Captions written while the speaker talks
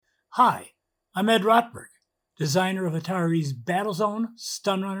Hi, I'm Ed Rotberg, designer of Atari's Battlezone,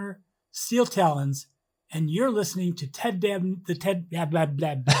 Stunrunner, Steel Talons, and you're listening to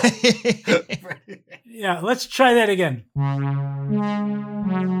Yeah, let's try that again.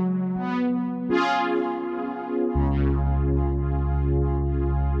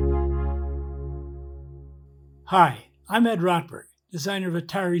 Hi, I'm Ed Rotberg, designer of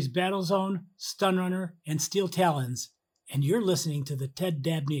Atari's Battlezone, Stunrunner, and Steel Talons, and you're listening to the Ted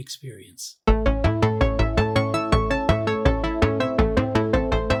Dabney Experience.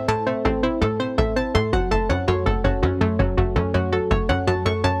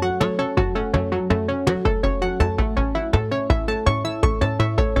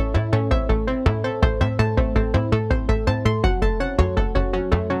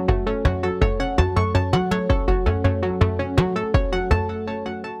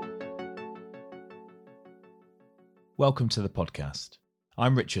 Welcome to the podcast.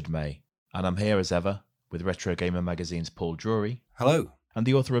 I'm Richard May, and I'm here as ever with Retro Gamer Magazine's Paul Drury. Hello. And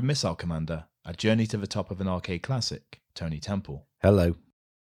the author of Missile Commander, A Journey to the Top of an Arcade Classic, Tony Temple. Hello.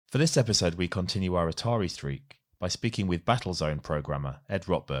 For this episode, we continue our Atari streak by speaking with Battlezone programmer Ed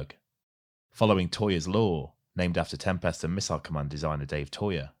Rotberg. Following Toyah's Law, named after Tempest and Missile Command designer Dave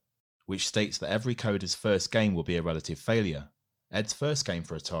Toyah, which states that every coder's first game will be a relative failure, Ed's first game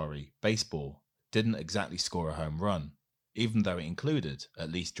for Atari, Baseball, didn't exactly score a home run, even though it included, at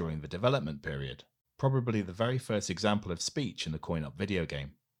least during the development period, probably the very first example of speech in a coin-op video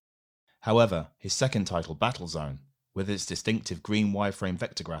game. However, his second title, Battlezone, with its distinctive green wireframe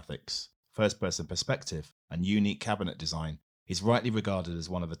vector graphics, first-person perspective, and unique cabinet design, is rightly regarded as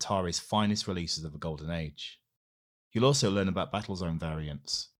one of Atari's finest releases of the Golden Age. You'll also learn about Battlezone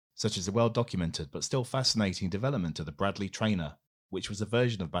variants, such as the well-documented but still fascinating development of the Bradley Trainer, which was a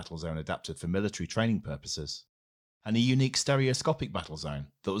version of Battlezone adapted for military training purposes, and a unique stereoscopic Battlezone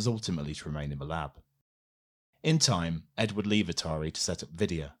that was ultimately to remain in the lab. In time, Ed would leave Atari to set up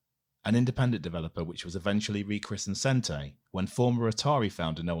Vidya, an independent developer which was eventually rechristened Sente when former Atari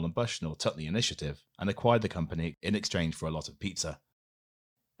founder Nolan Bushnell took the initiative and acquired the company in exchange for a lot of pizza.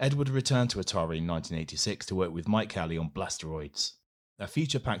 Ed would return to Atari in 1986 to work with Mike Alley on Blasteroids, a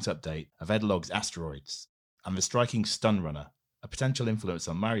feature-packed update of Ed Logg's Asteroids, and the striking Stunrunner, a potential influence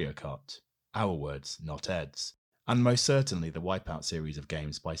on Mario Kart, our words, not Ed's, and most certainly the Wipeout series of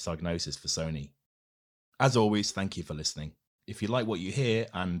games by Psygnosis for Sony. As always, thank you for listening. If you like what you hear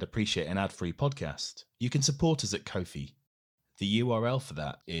and appreciate an ad-free podcast, you can support us at Ko-fi. The URL for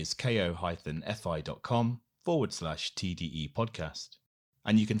that is ko-fi.com/TDE podcast,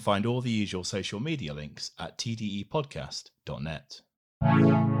 and you can find all the usual social media links at tdepodcast.net.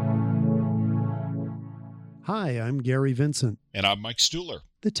 Hi, I'm Gary Vincent. And I'm Mike Stuhler.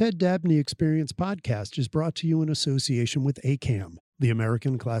 The Ted Dabney Experience podcast is brought to you in association with ACAM, the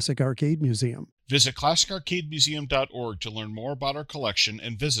American Classic Arcade Museum. Visit classicarcademuseum.org to learn more about our collection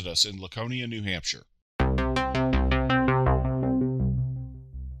and visit us in Laconia, New Hampshire.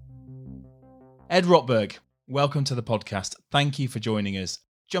 Ed Rotberg, welcome to the podcast. Thank you for joining us.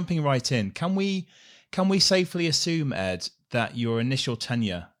 Jumping right in, can we safely assume, Ed, that your initial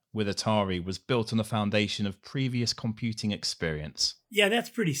tenure with Atari was built on the foundation of previous computing experience? Yeah, that's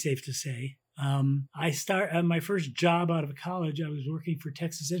pretty safe to say. I started my first job out of college. I was working for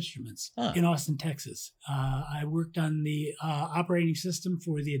Texas Instruments in Austin, Texas. I worked on the operating system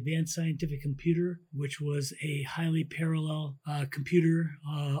for the Advanced Scientific Computer, which was a highly parallel computer.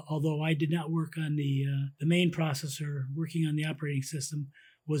 Although I did not work on the main processor, working on the operating system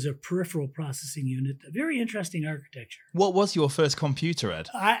was a peripheral processing unit. A very interesting architecture. What was your first computer, Ed?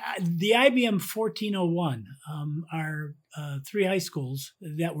 The IBM 1401. Our three high schools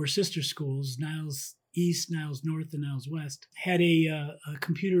that were sister schools, Niles East, Niles North, and Niles West, had a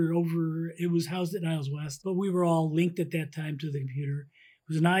computer over. It was housed at Niles West, but we were all linked at that time to the computer.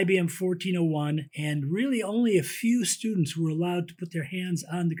 It was an IBM 1401, and really only a few students were allowed to put their hands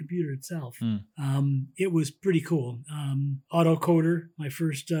on the computer itself. It was pretty cool. Autocoder, my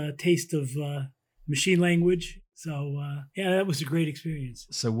first taste of machine language. So, that was a great experience.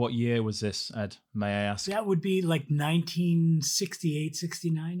 So what year was this, Ed? May I ask? That would be like 1968,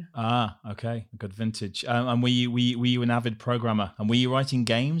 69. Okay. Good vintage. And were you an avid programmer? And were you writing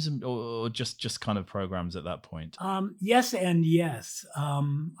games or just kind of programs at that point? Yes and yes.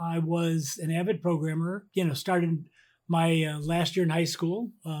 I was an avid programmer, started my last year in high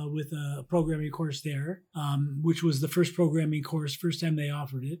school with a programming course there, which was the first programming course, first time they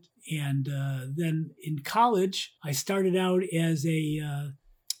offered it. And then in college, I started out as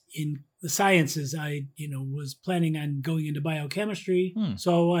in the sciences. I was planning on going into biochemistry,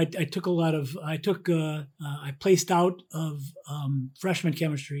 so I placed out of freshman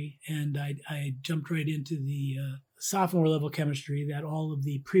chemistry, and I jumped right into the sophomore level chemistry that all of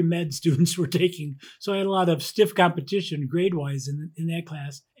the pre-med students were taking. So I had a lot of stiff competition grade-wise in that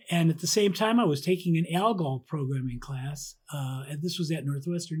class. And at the same time, I was taking an algal programming class, and this was at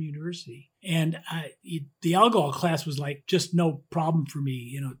Northwestern University. And the algal class was like just no problem for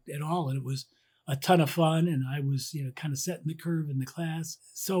me, at all. And it was a ton of fun, and I was, kind of setting the curve in the class.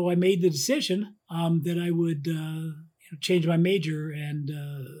 So I made the decision that I would, change my major and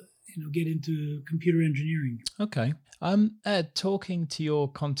get into computer engineering. Okay. Ed, talking to your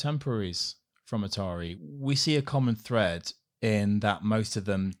contemporaries from Atari, we see a common thread in that most of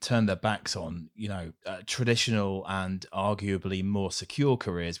them turn their backs on, traditional and arguably more secure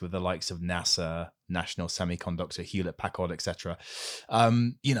careers with the likes of NASA, National Semiconductor, Hewlett-Packard, etc.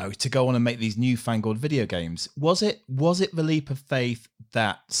 To go on and make these newfangled video games. Was it the leap of faith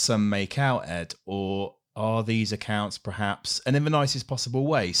that some make out, Ed, or are these accounts perhaps, and in the nicest possible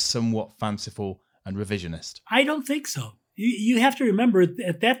way, somewhat fanciful and revisionist? I don't think so. You have to remember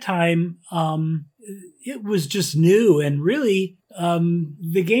at that time, it was just new, and really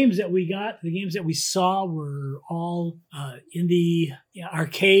the games that we saw were all in the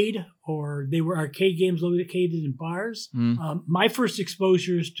arcade, or they were arcade games located in bars. My first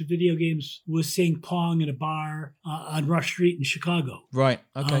exposures to video games was seeing Pong in a bar on Rush Street in Chicago. Right.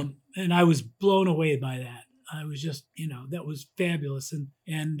 Okay. And I was blown away by that. I was just, that was fabulous.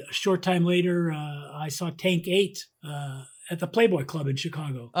 And a short time later, I saw Tank 8 at the Playboy Club in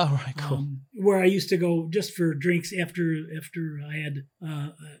Chicago. Oh, right, cool. Where I used to go just for drinks after I had...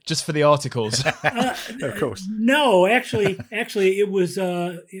 just for the articles. Of course. No, actually, it was...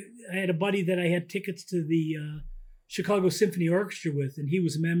 I had a buddy that I had tickets to the Chicago Symphony Orchestra with, and he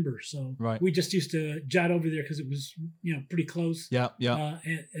was a member. So we just used to jot over there because it was, pretty close. Yeah.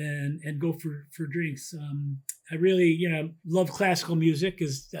 And go for drinks. I really, love classical music.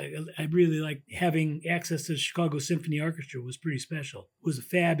 I really like having access to the Chicago Symphony Orchestra. Was pretty special. It was a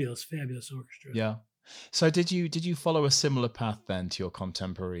fabulous, fabulous orchestra. Yeah. So did you follow a similar path then to your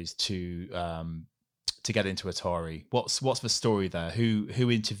contemporaries to get into Atari? What's the story there?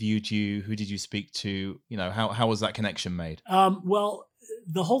 Who interviewed you? Who did you speak to? How was that connection made? Well,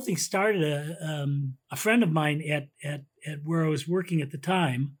 the whole thing started a friend of mine at where I was working at the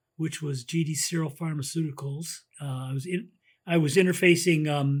time, which was GD Searle Pharmaceuticals. I was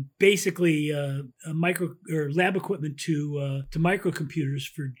interfacing basically micro or lab equipment to microcomputers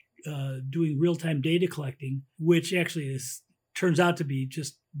for doing real-time data collecting, which actually turns out to be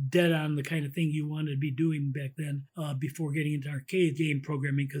just dead on the kind of thing you wanted to be doing back then before getting into arcade game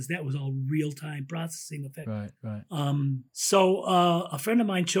programming, because that was all real-time processing effect. Right. So a friend of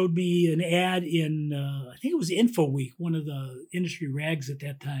mine showed me an ad in, I think it was InfoWeek, one of the industry rags at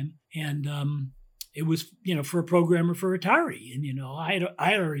that time. And it was, for a programmer for Atari. And, I had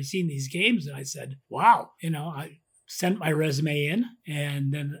already seen these games, and I said, wow, I sent my resume in,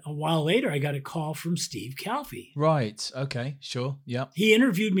 and then a while later I got a call from Steve Calfee. Right. Okay. Sure. Yeah. He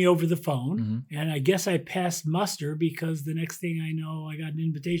interviewed me over the phone, and I guess I passed muster, because the next thing I know, I got an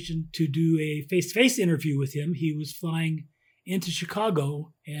invitation to do a face-to-face interview with him. He was flying into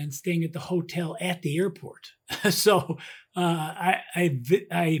Chicago and staying at the hotel at the airport. So I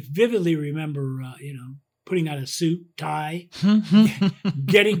vividly remember, putting on a suit, tie,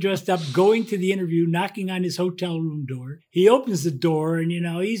 getting dressed up, going to the interview, knocking on his hotel room door. He opens the door, and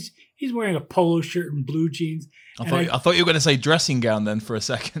he's wearing a polo shirt and blue jeans. I thought you were going to say dressing gown then for a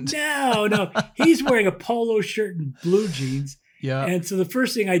second. No, he's wearing a polo shirt and blue jeans. Yeah. And so the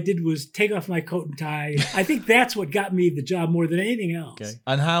first thing I did was take off my coat and tie. I think that's what got me the job more than anything else. Okay.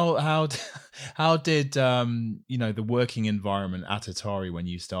 And how did the working environment at Atari when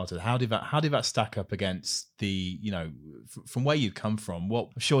you started? How did that stack up against the from where you'd come from?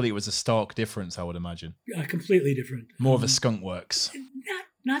 Surely it was a stark difference, I would imagine. Completely different. More of a skunk works.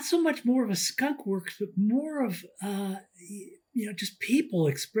 Not so much more of a skunk works, but more of just people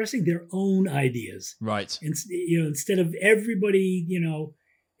expressing their own ideas. Right. And, instead of everybody,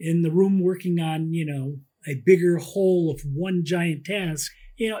 in the room working on, a bigger whole of one giant task,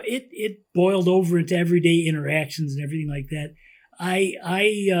 it boiled over into everyday interactions and everything like that.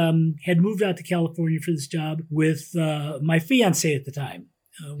 I had moved out to California for this job with my fiance at the time.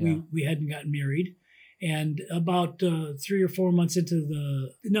 We hadn't gotten married. And about 3 or 4 months it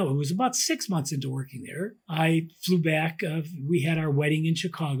was about 6 months into working there, I flew back. We had our wedding in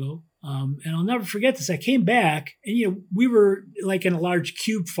Chicago. And I'll never forget this. I came back, and, we were like in a large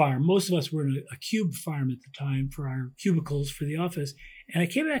cube farm. Most of us were in a cube farm at the time for our cubicles for the office. And I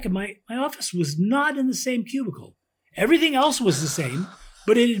came back and my office was not in the same cubicle. Everything else was the same,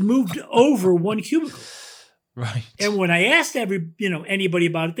 but it had moved over one cubicle. Right. And when I asked anybody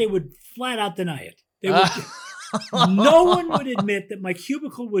about it, they would flat out deny it. They would, no one would admit that my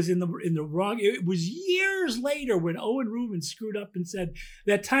cubicle was in the wrong. It was years later when Owen Rubin screwed up and said,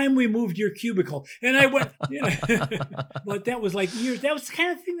 "That time we moved your cubicle," and I went, but that was like years. That was the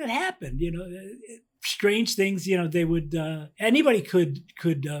kind of thing that happened. Strange things. They would anybody could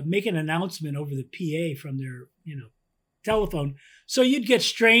make an announcement over the PA from their telephone. So you'd get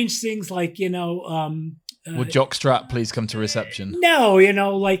strange things like would Jockstrap please come to reception? No,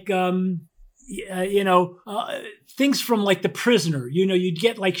 things from like The Prisoner. You'd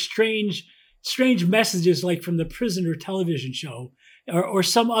get like strange messages like from The Prisoner television show or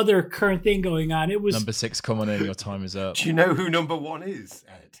some other current thing going on. It was number 6. Come on in, your time is up. Do you know who number 1 is,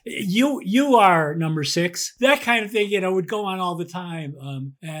 Ed? You are number 6. That kind of thing, would go on all the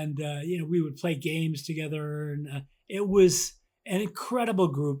time. And we would play games together, and it was an incredible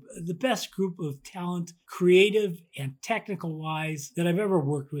group, the best group of talent, creative and technical wise, that I've ever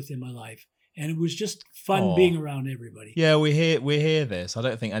worked with in my life. And it was just fun being around everybody. Yeah, we hear this. I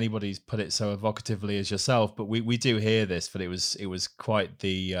don't think anybody's put it so evocatively as yourself, but we do hear this. But it was quite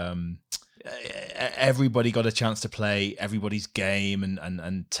the everybody got a chance to play everybody's game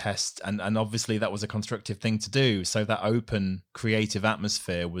and test, and obviously that was a constructive thing to do. So that open, creative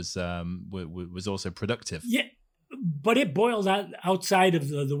atmosphere was also productive. Yeah. But it boiled out outside of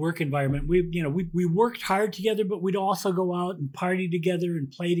the work environment. We worked hard together, but we'd also go out and party together and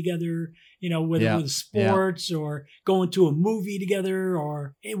play together, whether it was sports or going to a movie together,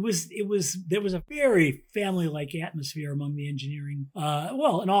 or there was a very family-like atmosphere among the engineering,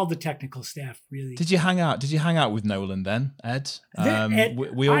 and all the technical staff, really. Did you hang out with Nolan then, Ed?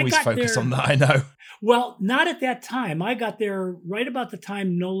 We always focus on that, I know. Well, not at that time. I got there right about the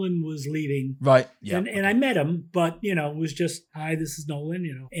time Nolan was leaving. Right. Yeah. And I met him, but, it was just, "Hi, this is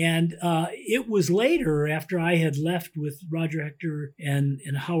Nolan," And it was later, after I had left with Roger Hector and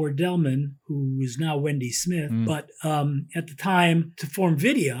Howard Delman, who is now Wendy Smith, but at the time to form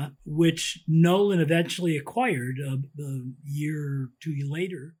Vidya, which Nolan eventually acquired a year or 2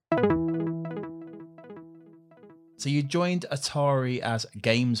 later. So you joined Atari as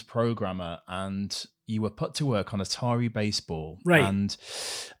games programmer, and you were put to work on Atari Baseball. Right. And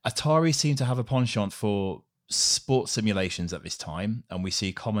Atari seemed to have a penchant for sports simulations at this time, and we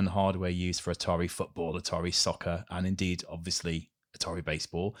see common hardware used for Atari Football, Atari Soccer, and indeed, obviously, Atari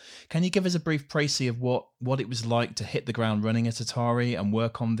Baseball. Can you give us a brief précis of what it was like to hit the ground running at Atari and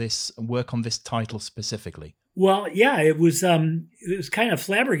work on this title specifically? Well, yeah, it was kind of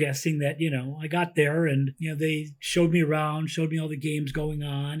flabbergasting that, I got there and, they showed me around, showed me all the games going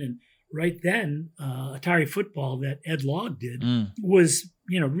on. And right then, Atari Football that Ed Logg did was,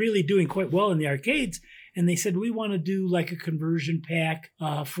 really doing quite well in the arcades. And they said, we want to do like a conversion pack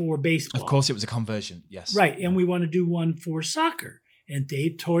for baseball. Of course, it was a conversion. Yes. Right. And we want to do one for soccer. And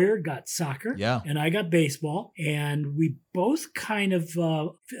Dave Toyer got soccer. Yeah. And I got baseball. And we both kind of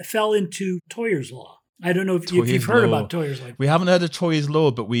fell into Toyer's Law. I don't know if you've heard about Toyer's Law. We haven't heard of Toyer's Law,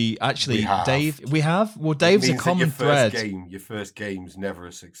 but we have. Dave, we have? Well, Dave's a common thread. Your first game's never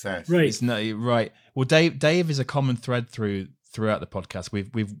a success. Right. It's not, right. Well, Dave is a common thread throughout the podcast.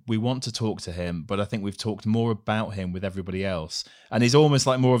 We want to talk to him, but I think we've talked more about him with everybody else. And he's almost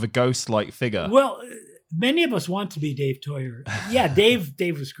like more of a ghost-like figure. Well, many of us want to be Dave Toyer. Yeah,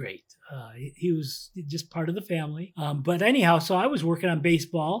 Dave was great. He was just part of the family. But anyhow, so I was working on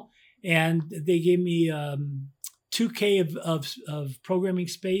baseball, and they gave me $2,000 of programming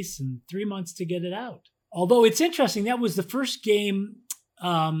space and 3 months to get it out. Although it's interesting, that was the first game,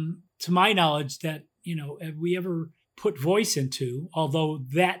 to my knowledge, that we ever put voice into. Although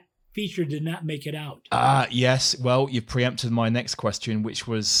that feature did not make it out. Yes. Well, you preempted my next question, which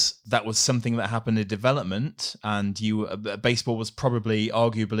was that was something that happened in development, and baseball was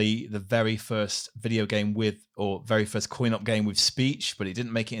arguably the very first video game very first coin-op game with speech, but it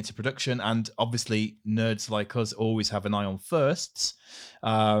didn't make it into production. And obviously, nerds like us always have an eye on firsts.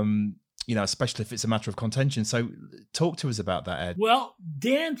 Especially if it's a matter of contention. So, talk to us about that, Ed. Well,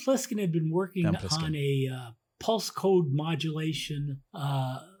 Dan Pliskin had been working on a pulse code modulation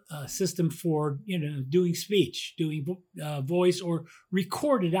system for doing speech, doing voice or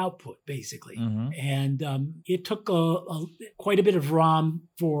recorded output, basically. Mm-hmm. And it took quite a bit of ROM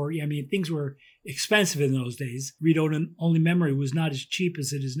things were expensive in those days. Read-only memory was not as cheap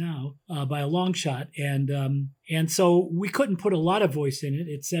as it is now by a long shot, and so we couldn't put a lot of voice in it.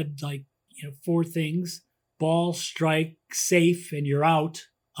 It said 4 things: ball, strike, safe, and you're out.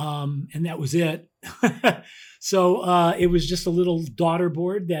 and that was it. So it was just a little daughter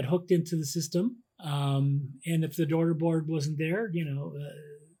board that hooked into the system. And if the daughter board wasn't there,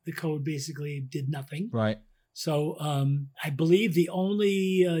 the code basically did nothing. Right. So I believe the only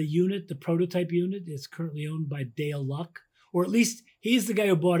unit, the prototype unit, is currently owned by Dale Luck, or at least he's the guy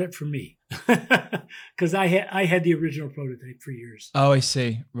who bought it from me, because I had the original prototype for years. Oh, I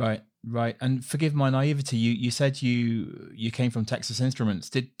see. Right. And forgive my naivety. You said you came from Texas Instruments.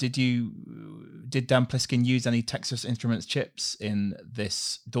 Did Dan Pliskin use any Texas Instruments chips in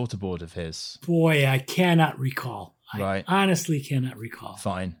this daughter board of his? Boy, I cannot recall. Right. I honestly cannot recall.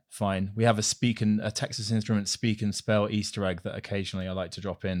 Fine. We have a Texas Instruments speak and spell Easter egg that occasionally I like to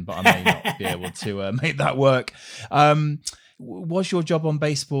drop in, but I may not be able to make that work. Was your job on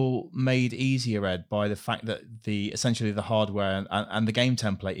baseball made easier, Ed, by the fact that essentially the hardware and the game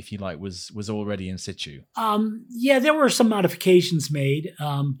template, if you like, was already in situ? Yeah, there were some modifications made.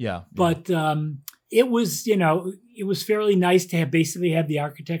 But it was, it was fairly nice to basically have the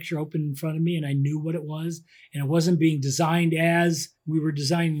architecture open in front of me, and I knew what it was, and it wasn't being designed as we were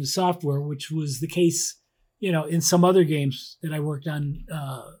designing the software, which was the case, in some other games that I worked on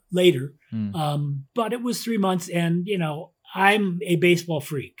later. But it was 3 months, and I'm a baseball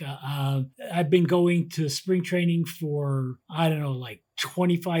freak. I've been going to spring training for, I don't know, like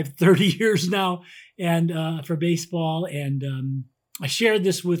 25, 30 years now, and for baseball. And I shared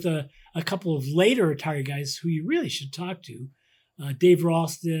this with a couple of later Atari guys who you really should talk to, Dave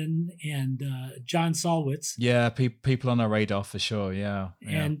Ralston and John Salwitz. Yeah, people on our radar for sure. Yeah.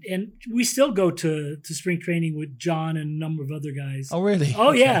 And we still go to spring training with John and a number of other guys. Oh, really?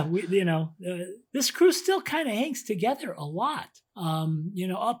 Oh, yeah. This crew still kind of hangs together a lot.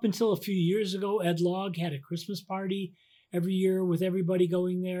 Up until a few years ago, Ed Log had a Christmas party every year with everybody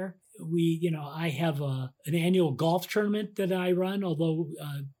going there. I have an annual golf tournament that I run, although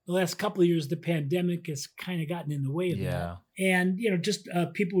the last couple of years, the pandemic has kind of gotten in the way of that. And, just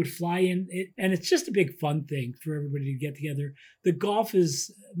people would fly in, and it's just a big fun thing for everybody to get together. The golf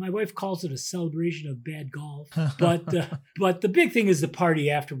is, my wife calls it a celebration of bad golf, but the big thing is the party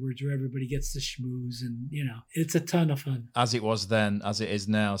afterwards where everybody gets to schmooze, and, it's a ton of fun. As it was then, as it is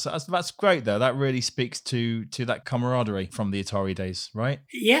now. So that's great, though. That really speaks to that camaraderie from the Atari days, right?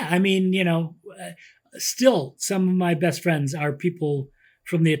 Yeah, I mean, still some of my best friends are people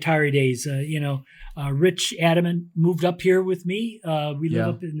from the Atari days. Rich Adamant moved up here with me. We live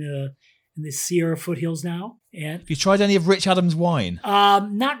up in the Sierra foothills now. And have you tried any of Rich Adams' wine?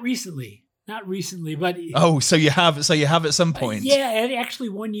 Not recently, but so you have at some point. And actually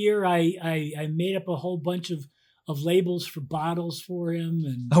one year I made up a whole bunch of labels for bottles for him,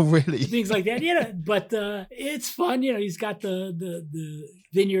 and really things like that. But it's fun. He's got the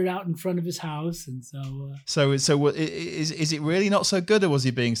vineyard out in front of his house, and so is it really not so good, or was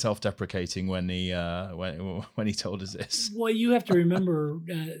he being self-deprecating when he when he told us this? Well, you have to remember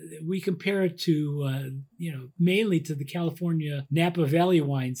we compare it to mainly to the California Napa Valley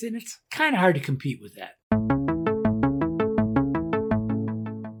wines, and it's kind of hard to compete with that.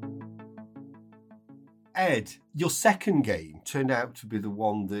 Ed, your second game turned out to be the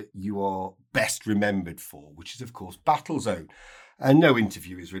one that you are best remembered for, which is, of course, Battlezone. And no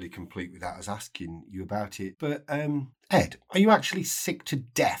interview is really complete without us asking you about it. But, Ed, are you actually sick to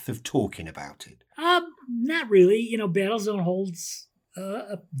death of talking about it? Not really. Battlezone holds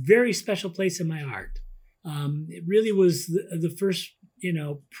a very special place in my heart. It really was the first,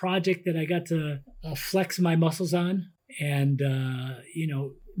 project that I got to flex my muscles on. And,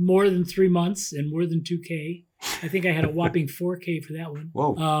 more than 3 months and more than 2K. I think I had a whopping 4K for that one.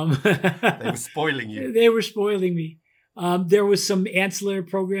 Whoa. They were spoiling you. They were spoiling me. There was some ancillary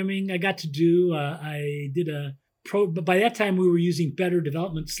programming I got to do. I did but by that time we were using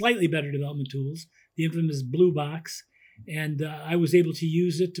slightly better development tools, the infamous Blue Box. And I was able to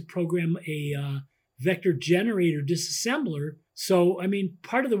use it to program a vector generator disassembler. So,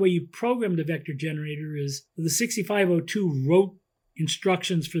 part of the way you program the vector generator is the 6502 wrote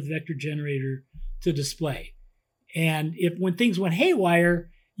instructions for the vector generator to display. And when things went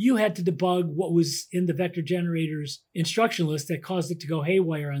haywire, you had to debug what was in the vector generator's instruction list that caused it to go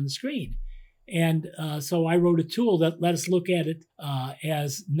haywire on the screen. And so I wrote a tool that let us look at it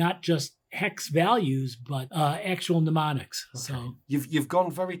as not just hex values, but actual mnemonics. Okay. So you've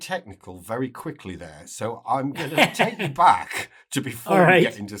gone very technical very quickly there. So I'm going to take you back to before we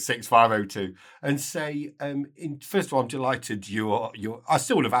get into 6502 and say, first of all, I'm delighted you're. I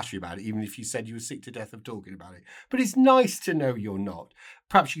still would have asked you about it, even if you said you were sick to death of talking about it. But it's nice to know you're not.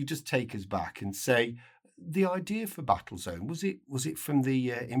 Perhaps you just take us back and say, the idea for Battlezone, was it from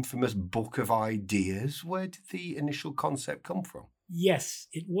the infamous Book of Ideas? Where did the initial concept come from? Yes,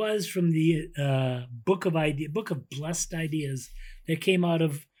 it was from the Book of Blessed Ideas that came out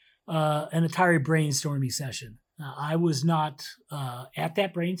of an Atari brainstorming session. I was not at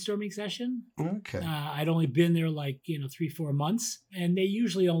that brainstorming session. Okay. I'd only been there 3-4 months, and they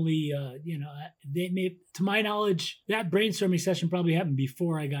usually only they may, to my knowledge, that brainstorming session probably happened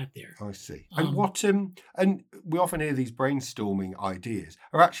before I got there. I see. And and we often hear these brainstorming ideas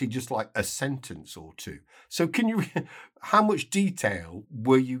are actually just like a sentence or two. So can you, how much detail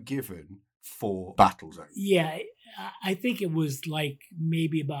were you given for Battlezone? Yeah, I think it was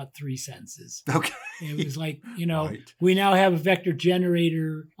maybe about 3 sentences. Okay. It was right. We now have a vector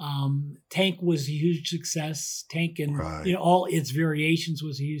generator. Tank was a huge success. Tank and all its variations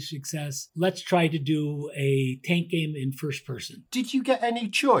was a huge success. Let's try to do a tank game in first person. Did you get any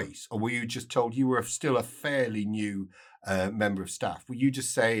choice, or were you just told you were still a fairly new member of staff? Were you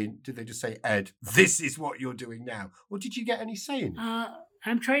just saying, did they just say, Ed, this is what you're doing now? Or did you get any say in it?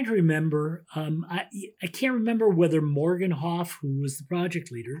 I'm trying to remember. I can't remember whether Morgan Hoff, who was the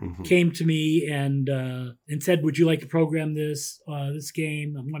project leader, came to me and said, "Would you like to program this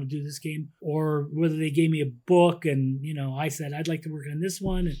game? I want to do this game," or whether they gave me a book and I said, "I'd like to work on this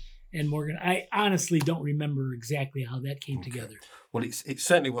one." And Morgan, I honestly don't remember exactly how that came together. Well, it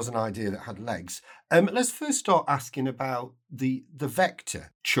certainly was an idea that had legs. Let's first start asking about the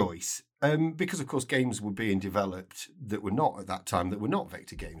vector choice. Because, of course, games were being developed that were not at that time, that were not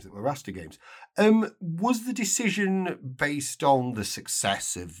vector games, that were raster games. Was the decision based on the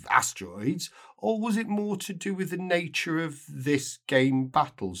success of Asteroids, or was it more to do with the nature of this game,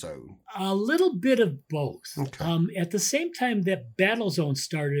 Battlezone? A little bit of both. Okay. At the same time that Battlezone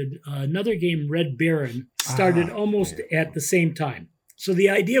started, another game, Red Baron, started almost at the same time. So the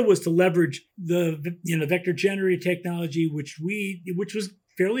idea was to leverage the vector generator technology, which was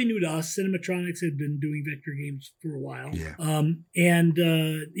fairly new to us. Cinematronics had been doing vector games for a while. Yeah.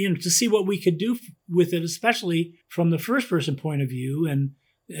 To see what we could do with it, especially from the first person point of view. And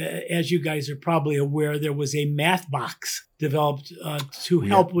as you guys are probably aware, there was a math box developed to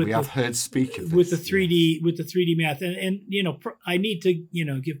help with. We have heard speak of this. With the 3D math, and I need to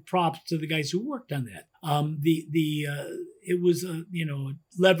give props to the guys who worked on that. It was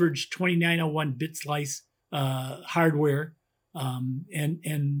leveraged 2901 bit slice hardware.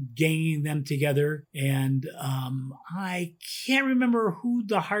 And ganging them together. And I can't remember who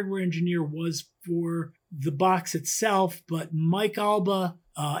the hardware engineer was for the box itself, but Mike Alba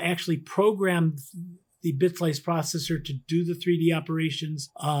actually programmed the bit slice processor to do the 3D operations.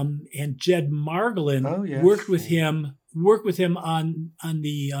 And Jed Margolin worked with him on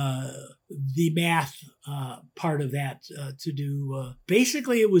the math part of that to do.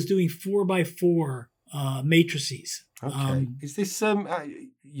 Basically, it was doing 4x4 matrices. Okay. Is this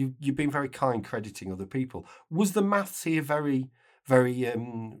you've been very kind crediting other people? Was the maths here very, very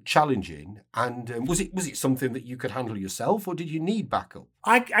challenging? And was it something that you could handle yourself, or did you need backup?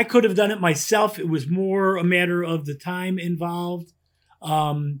 I could have done it myself. It was more a matter of the time involved,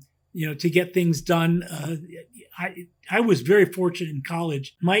 to get things done. I was very fortunate in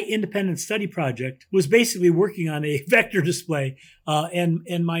college. My independent study project was basically working on a vector display,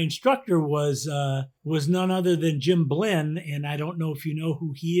 and my instructor was none other than Jim Blinn, and I don't know if you know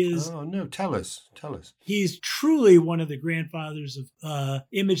who he is. Oh no, tell us. He's truly one of the grandfathers of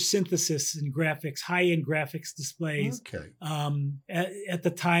image synthesis and graphics, high-end graphics displays. Okay. At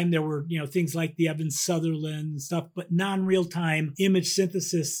the time, there were things like the Evans Sutherland and stuff, but non-real-time image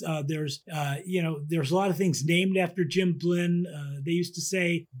synthesis. There's a lot of things named after Jim Blinn. They used to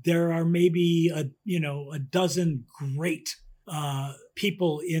say there are maybe a dozen great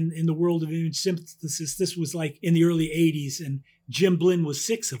people in the world of image synthesis. This was like in the early 80s, and Jim Blinn was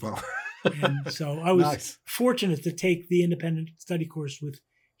 6 of them. And so I was fortunate to take the independent study course with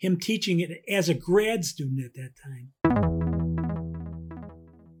him teaching it as a grad student at that time.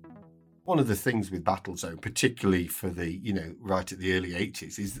 One of the things with Battlezone, particularly for the, right at the early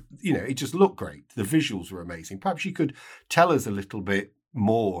 80s, is, it just looked great. The visuals were amazing. Perhaps you could tell us a little bit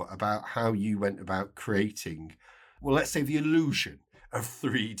more about how you went about creating, well, let's say the illusion of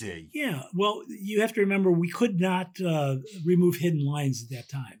 3D. Yeah, well, you have to remember we could not remove hidden lines at that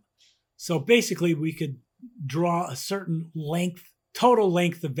time. So basically we could draw a certain total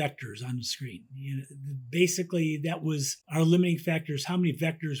length of vectors on the screen. Basically that was our limiting factors, how many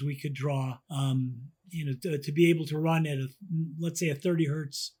vectors we could draw, to be able to run at let's say a 30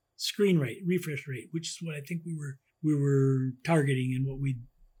 hertz screen rate, refresh rate, which is what I think we were targeting and what we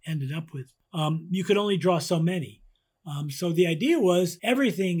ended up with. You could only draw so many. So the idea was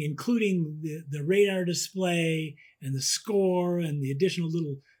everything, including the radar display and the score and the additional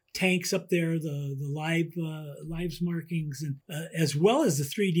little tanks up there, the lives markings, and as well as the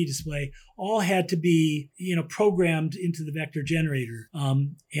 3D display, all had to be programmed into the vector generator.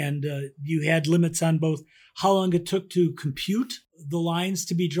 And you had limits on both how long it took to compute the lines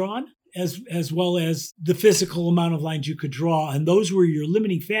to be drawn, as well as the physical amount of lines you could draw, and those were your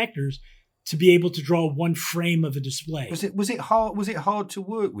limiting factors to be able to draw one frame of a display. Was it hard to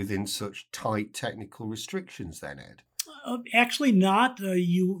work within such tight technical restrictions then, Ed? Actually not.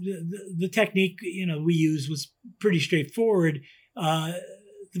 The technique we used was pretty straightforward. The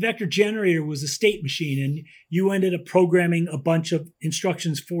vector generator was a state machine, and you ended up programming a bunch of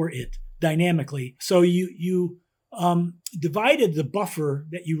instructions for it dynamically. So you divided the buffer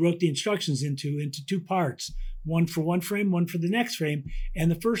that you wrote the instructions into two parts, one for one frame, one for the next frame.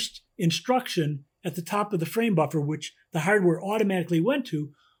 And the first instruction at the top of the frame buffer, which the hardware automatically went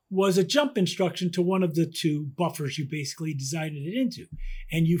to, was a jump instruction to one of the two buffers you basically designed it into.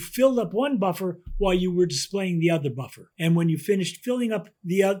 And you filled up one buffer while you were displaying the other buffer. And when you finished filling up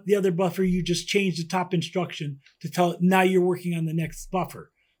the other buffer, you just changed the top instruction to tell it, now you're working on the next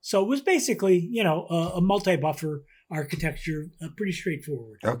buffer. So it was basically, a multi-buffer architecture, pretty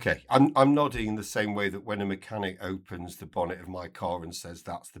straightforward. Okay. I'm nodding in the same way that when a mechanic opens the bonnet of my car and says,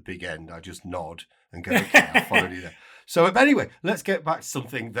 that's the big end, I just nod and go, okay, I followed you there. So anyway, let's get back to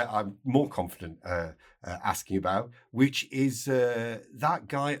something that I'm more confident asking about, which is that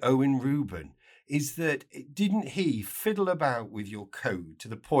guy, Owen Rubin. Is that, didn't he fiddle about with your code to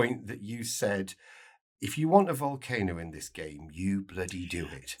the point that you said, if you want a volcano in this game, you bloody do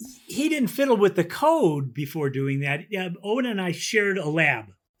it? He didn't fiddle with the code before doing that. Owen and I shared a lab.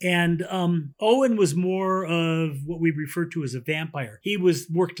 And Owen was more of what we refer to as a vampire. He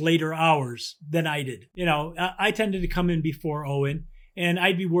worked later hours than I did. I tended to come in before Owen, and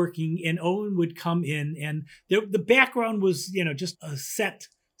I'd be working, and Owen would come in, and the background was, just a set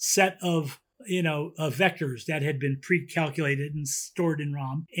of, vectors that had been pre-calculated and stored in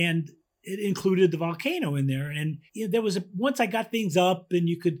ROM. And it included the volcano in there. And there was once I got things up and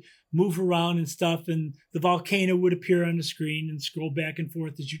you could move around and stuff, and the volcano would appear on the screen and scroll back and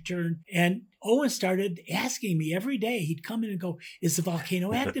forth as you turn. And Owen started asking me every day. He'd come in and go, is the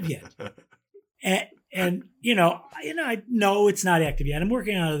volcano active yet? And I know it's not active yet. I'm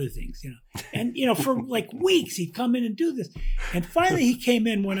working on other things, And, for like weeks, he'd come in and do this. And finally he came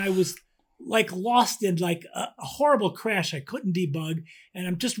in when I was like lost in like a horrible crash I couldn't debug, and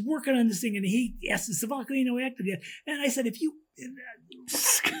I'm just working on this thing, and he asked, is the volcano active yet? And I said, if you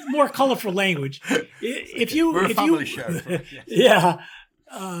more colorful language, We're a family show. Yeah,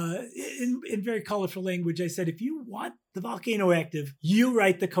 in very colorful language, I said, if you want the volcano active, you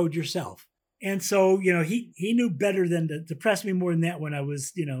write the code yourself. And so he knew better than to press me more than that when I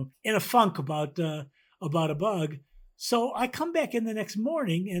was in a funk about a bug. So I come back in the next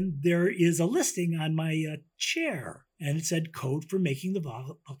morning, and there is a listing on my chair, and it said code for making the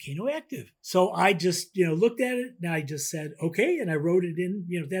volcano active. So I just, looked at it, and I just said, okay. And I wrote it in,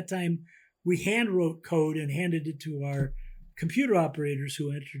 at that time we hand wrote code and handed it to our computer operators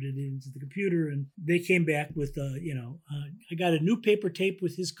who entered it into the computer. And they came back with, I got a new paper tape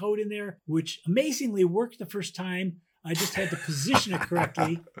with his code in there, which amazingly worked the first time. I just had to position it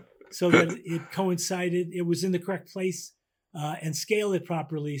correctly, so that it coincided, it was in the correct place, and scale it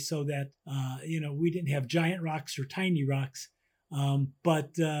properly so that, we didn't have giant rocks or tiny rocks.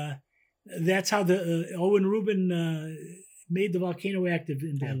 But that's how the Owen Rubin made the volcano active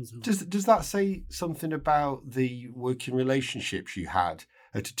in Battlezone. Does that say something about the working relationships you had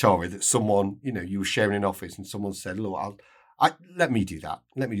at Atari, that someone, you were sharing an office and someone said, look, let me do that.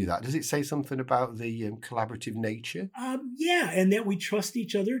 Does it say something about the collaborative nature? Yeah, and that we trust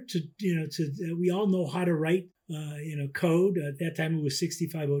each other to we all know how to write, code. At that time, it was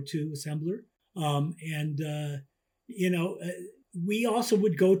 6502 assembler. We also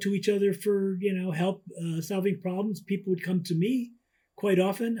would go to each other for, help solving problems. People would come to me quite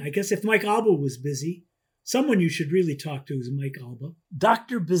often. I guess if Mike Alba was busy, someone you should really talk to is Mike Alba.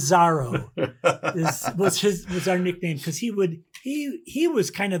 Dr. Bizarro was our nickname, because he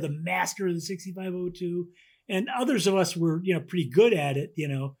was kind of the master of the 6502, and others of us were pretty good at it,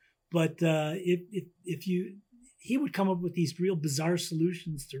 But he would come up with these real bizarre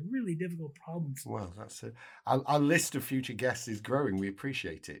solutions to really difficult problems. Well, that's it. Our list of future guests is growing. We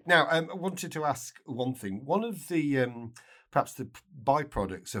appreciate it. Now, I wanted to ask one thing. One of the perhaps the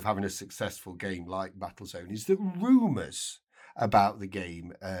byproducts of having a successful game like Battlezone is that rumours about the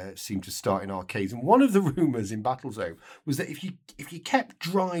game seem to start in arcades. And one of the rumours in Battlezone was that if you kept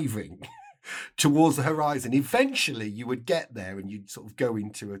driving towards the horizon, eventually you would get there and you'd sort of go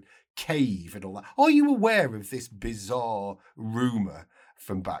into a cave and all that. Are you aware of this bizarre rumour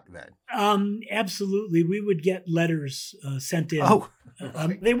from back then? Absolutely. We would get letters sent in. Oh,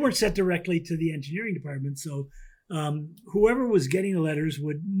 they weren't sent directly to the engineering department. So whoever was getting the letters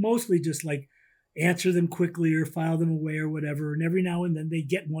would mostly just like answer them quickly or file them away or whatever. And every now and then they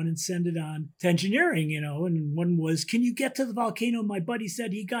get one and send it on to engineering, and one was, can you get to the volcano? My buddy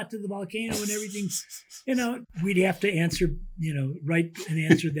said he got to the volcano and everything. We'd have to answer, write an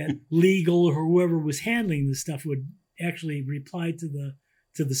answer that legal or whoever was handling this stuff would actually reply to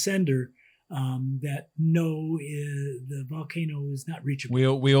the sender that no, the volcano is not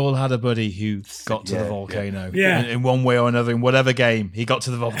reachable. We all had a buddy who got to the volcano. Yeah. In one way or another, in whatever game, he got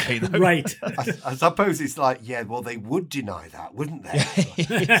to the volcano. Right. I suppose it's like, they would deny that, wouldn't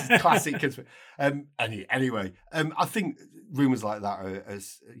they? Classic. Anyway, I think rumours like that are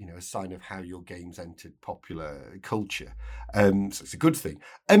a sign of how your games entered popular culture. So it's a good thing.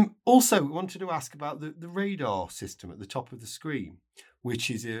 Also, we wanted to ask about the radar system at the top of the screen,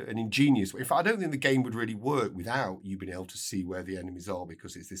 which is an ingenious way. In fact, I don't think the game would really work without you being able to see where the enemies are,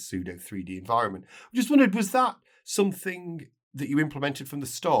 because it's this pseudo 3D environment. I just wondered, was that something that you implemented from the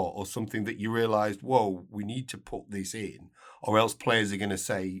start, or something that you realised, whoa, we need to put this in, or else players are going to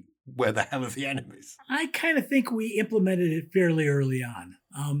say, where the hell are the enemies? I kind of think we implemented it fairly early on.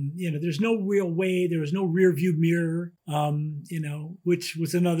 There's no real way. There was no rear view mirror, which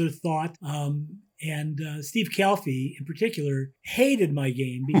was another thought. And Steve Calfee, in particular, hated my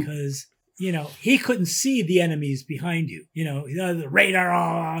game because, he couldn't see the enemies behind you. The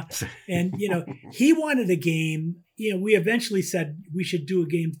radar. And, he wanted a game. We eventually said we should do a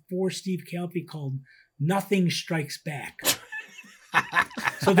game for Steve Calfee called Nothing Strikes Back.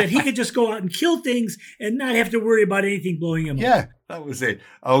 So that he could just go out and kill things and not have to worry about anything blowing him up. Yeah, that was it.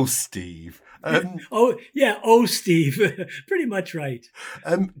 Oh, Steve. Steve. Pretty much right.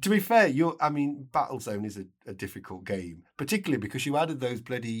 To be fair, Battlezone is a difficult game, particularly because you added those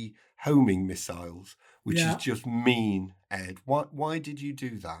bloody homing missiles, which is just mean, Ed. Why did you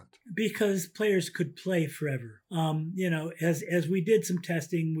do that? Because players could play forever. As we did some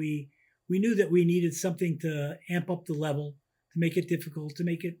testing, we knew that we needed something to amp up the level, to make it difficult, to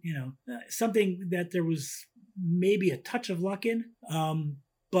make it, something that there was maybe a touch of luck in.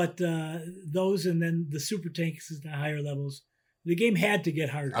 But those, and then the super tanks at the higher levels, the game had to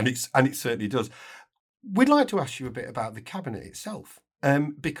get harder. And it certainly does. We'd like to ask you a bit about the cabinet itself,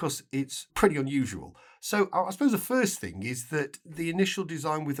 because it's pretty unusual. So I suppose the first thing is that the initial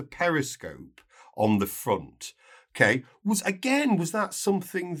design with a periscope on the front, was that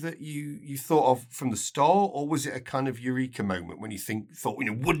something that you thought of from the start, or was it a kind of eureka moment when you thought,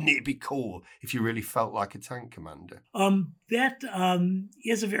 wouldn't it be cool if you really felt like a tank commander? That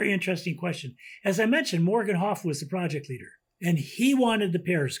is a very interesting question. As I mentioned, Morgan Hoff was the project leader, and he wanted the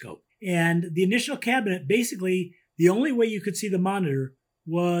periscope. And the initial cabinet, basically, the only way you could see the monitor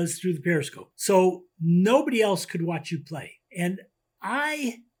was through the periscope. So nobody else could watch you play. And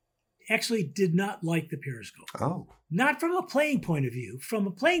I actually did not like the periscope. Oh. Not from a playing point of view. From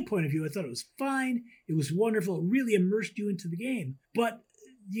a playing point of view, I thought it was fine. It was wonderful. It really immersed you into the game. But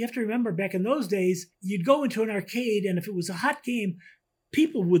you have to remember, back in those days, you'd go into an arcade, and if it was a hot game,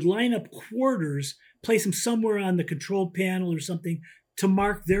 people would line up quarters, place them somewhere on the control panel or something to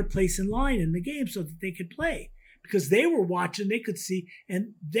mark their place in line in the game so that they could play. Because they were watching, they could see,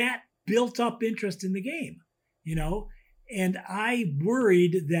 and that built up interest in the game, And I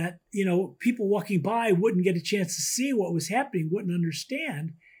worried that, people walking by wouldn't get a chance to see what was happening, wouldn't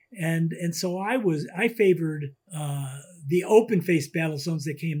understand. And so I favored the open-faced battle zones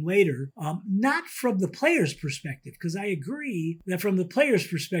that came later, not from the player's perspective, because I agree that from the player's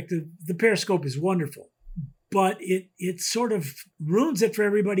perspective, the periscope is wonderful. But it sort of ruins it for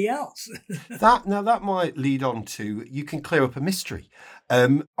everybody else. That might lead on to, you can clear up a mystery.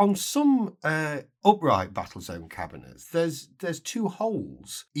 On some upright Battlezone cabinets, there's two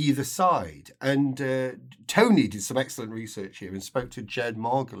holes either side. And Tony did some excellent research here and spoke to Jed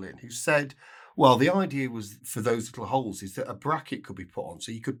Margolin, who said, well, the idea was for those little holes is that a bracket could be put on.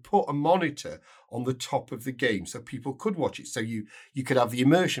 So you could put a monitor on the top of the game so people could watch it. So you could have the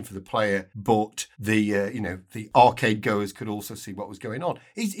immersion for the player, but the arcade goers could also see what was going on.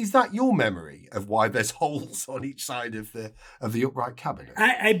 Is that your memory of why there's holes on each side of the upright cabinet?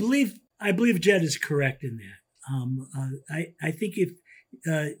 I believe Jed is correct in that. I think if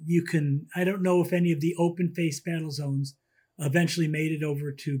you can, I don't know if any of the open-faced battle zones eventually made it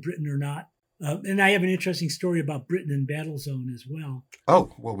over to Britain or not. And I have an interesting story about Britain and Battlezone as well.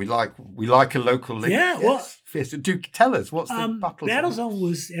 Oh, well, we like a local link. Yeah, yes. Well, do tell us, what's the Battlezone? Battlezone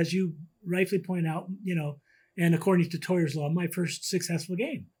was, as you rightfully point out, and according to Toyer's Law, my first successful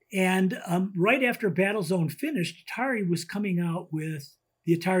game. And right after Battlezone finished, Atari was coming out with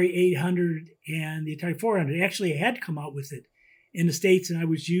the Atari 800 and the Atari 400. Actually, I had come out with it in the States, and I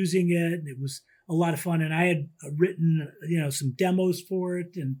was using it, and it was a lot of fun. And I had written, some demos for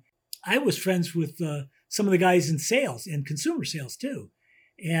it, and I was friends with some of the guys in sales and consumer sales too.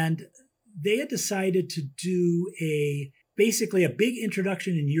 And they had decided to do basically a big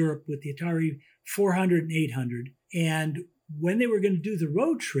introduction in Europe with the Atari 400 and 800. And when they were going to do the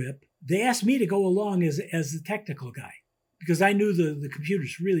road trip, they asked me to go along as the technical guy, because I knew the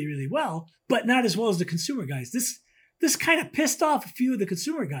computers really, really well, but not as well as the consumer guys. This kind of pissed off a few of the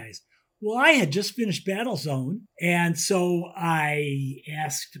consumer guys. Well, I had just finished Battlezone, and so I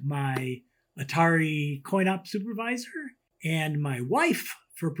asked my Atari coin-op supervisor and my wife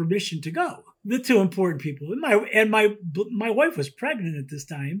for permission to go. The two important people. And my wife was pregnant at this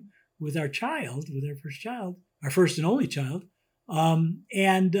time with our first child, our first and only child.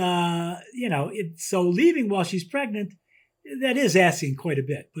 So leaving while she's pregnant, that is asking quite a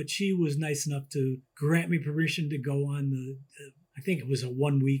bit. But she was nice enough to grant me permission to go on I think it was a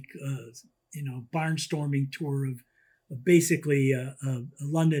 1 week, barnstorming tour of basically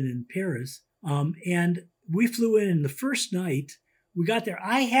London and Paris. And we flew in the first night. We got there.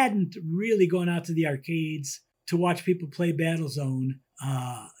 I hadn't really gone out to the arcades to watch people play Battlezone,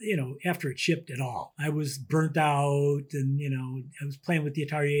 after it shipped at all. I was burnt out, and, I was playing with the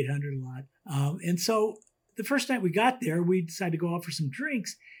Atari 800 a lot. And so the first night we got there, we decided to go out for some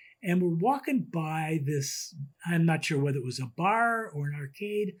drinks, and we're walking by this, I'm not sure whether it was a bar or an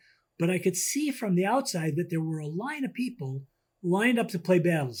arcade, but I could see from the outside that there were a line of people lined up to play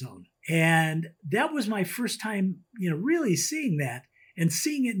Battlezone. And that was my first time, really seeing that. And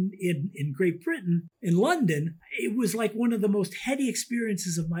seeing it in Great Britain, in London, it was like one of the most heady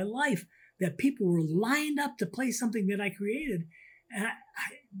experiences of my life, that people were lined up to play something that I created. And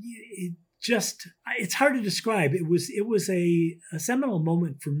it's hard to describe. It was a seminal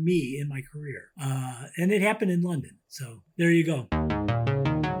moment for me in my career. And it happened in London. So there you go.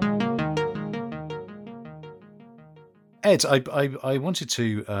 Ed, I wanted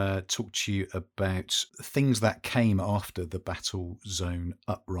to talk to you about things that came after the Battlezone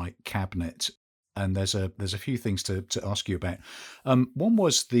upright cabinet, and there's a few things to ask you about. One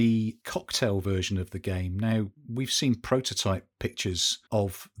was the cocktail version of the game. Now, we've seen prototype pictures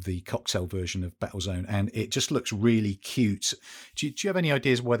of the cocktail version of Battlezone, and it just looks really cute. Do you have any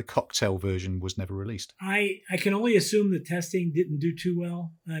ideas why the cocktail version was never released? I can only assume the testing didn't do too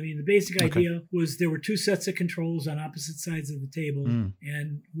well. I mean, the basic idea was there were two sets of controls on opposite sides of the table,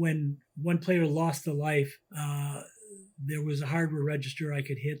 and when one player lost a life, there was a hardware register I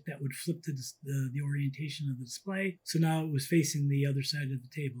could hit that would flip the orientation of the display. So now it was facing the other side of the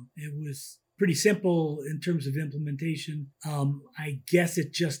table. It was pretty simple in terms of implementation. I guess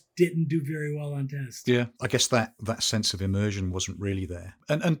it just didn't do very well on test. Yeah, I guess that sense of immersion wasn't really there.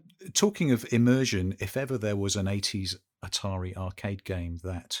 And talking of immersion, if ever there was an 80s Atari arcade game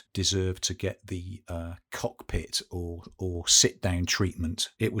that deserved to get the cockpit or sit-down treatment,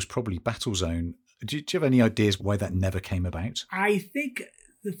 it was probably Battlezone. Do you have any ideas why that never came about? I think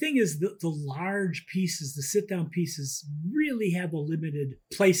the thing is the large pieces, the sit-down pieces, really have a limited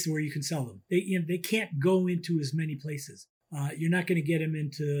place where you can sell them. They can't go into as many places. You're not going to get them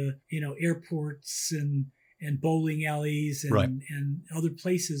into airports and bowling alleys and other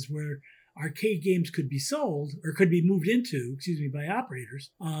places where arcade games could be sold or could be moved into, by operators.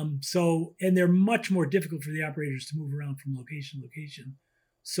 And they're much more difficult for the operators to move around from location to location.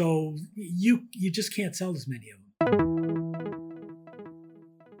 So you just can't sell as many of them.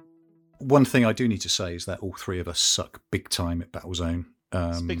 One thing I do need to say is that all three of us suck big time at Battlezone.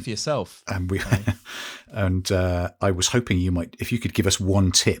 Speak for yourself. And I was hoping you might, if you could give us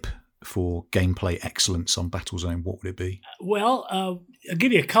one tip for gameplay excellence on Battlezone, what would it be? Well, I'll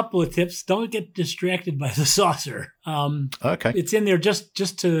give you a couple of tips. Don't get distracted by the saucer. Okay. It's in there just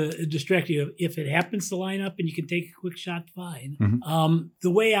to distract you. If it happens to line up and you can take a quick shot, fine. Mm-hmm.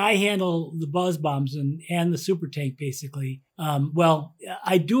 The way I handle the buzz bombs and the super tank, basically,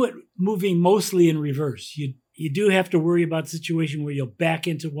 I do it moving mostly in reverse. You do have to worry about the situation where you'll back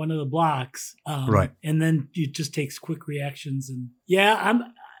into one of the blocks. Right. And then it just takes quick reactions. And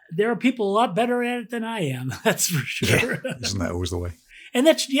there are people a lot better at it than I am. That's for sure. Yeah. Isn't that always the way? And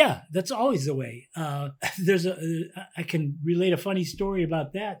that's always the way. I can relate a funny story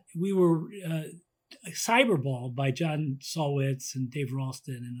about that. We were Cyberball by John Solwitz and Dave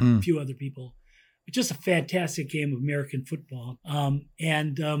Ralston and a few other people. Just a fantastic game of American football.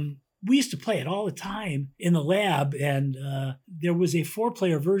 we used to play it all the time in the lab, and there was a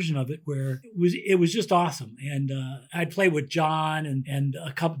 4-player version of it where it was just awesome. And I'd play with John and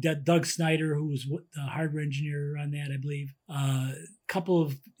a couple, Doug Snyder, who was the hardware engineer on that, I believe, a couple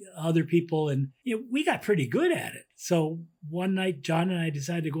of other people, and we got pretty good at it. So one night, John and I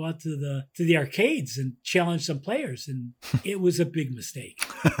decided to go out to the arcades and challenge some players, and it was a big mistake.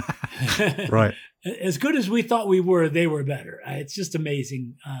 Right. As good as we thought we were, they were better. It's just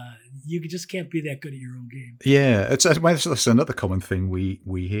amazing. You just can't be that good at your own game. Yeah, that's another common thing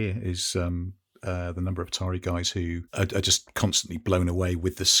we hear is the number of Atari guys who are just constantly blown away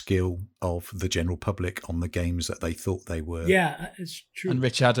with the skill of the general public on the games that they thought they were. Yeah, it's true. And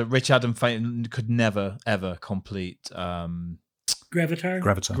Rich Adam Fenton could never ever complete Gravatar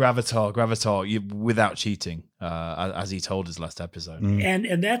without cheating, as he told us last episode.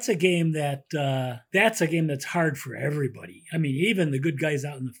 And that's a game that's hard for everybody. I mean, even the good guys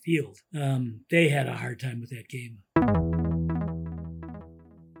out in the field, they had a hard time with that game.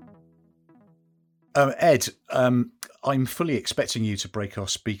 Ed, I'm fully expecting you to break our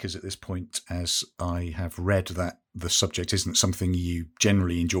speakers at this point, as I have read that the subject isn't something you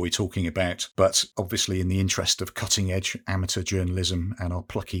generally enjoy talking about, but obviously in the interest of cutting-edge amateur journalism and our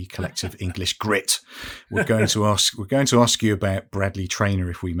plucky collective English grit, we're going to ask you about Bradley Traynor,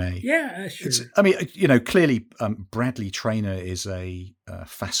 if we may. Yeah, sure. Clearly Bradley Traynor is a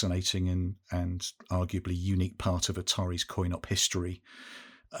fascinating and arguably unique part of Atari's coin-op history.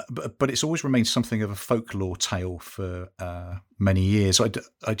 But it's always remained something of a folklore tale for many years.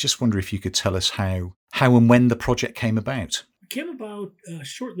 I just wonder if you could tell us how and when the project came about. It came about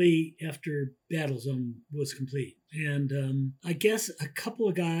shortly after Battlezone was complete. And I guess there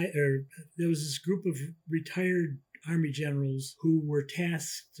was this group of retired Army generals who were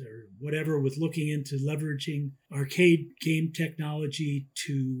tasked or whatever with looking into leveraging arcade game technology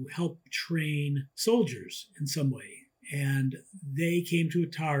to help train soldiers in some way. And they came to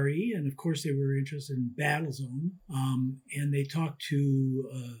Atari, and of course they were interested in Battlezone. And they talked to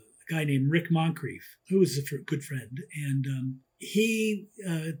a guy named Rick Moncrief, who was a good friend. And he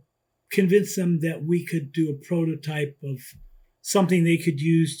convinced them that we could do a prototype of something they could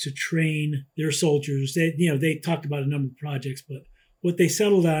use to train their soldiers. They talked about a number of projects, but what they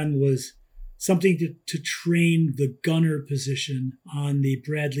settled on was something to train the gunner position on the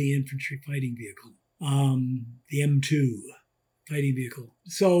Bradley infantry fighting vehicle. The M2 fighting vehicle.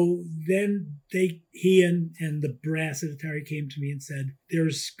 So then he and the brass at Atari came to me and said,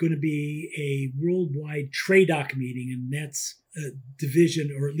 there's going to be a worldwide TRADOC meeting, and that's a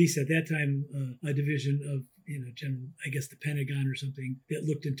division, or at least at that time, a division of, general, I guess the Pentagon or something, that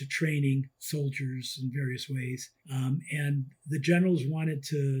looked into training soldiers in various ways. And the generals wanted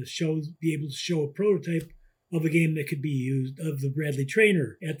to be able to show a prototype of a game that could be used, of the Bradley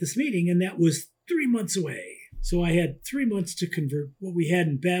Traynor, at this meeting, and that was 3 months away. So I had 3 months to convert what we had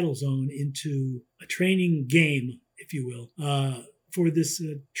in Battlezone into a training game, if you will, for this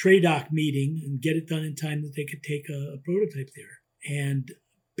TRADOC meeting, and get it done in time that they could take a prototype there. And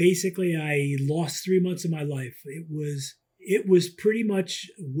basically, I lost 3 months of my life. It was pretty much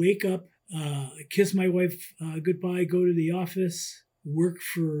wake up, kiss my wife goodbye, go to the office, work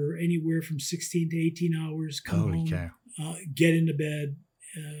for anywhere from 16 to 18 hours, come home, get into bed.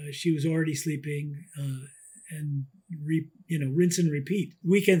 She was already sleeping, and rinse and repeat,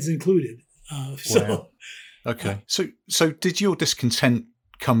 weekends included. Wow. Okay. So did your discontent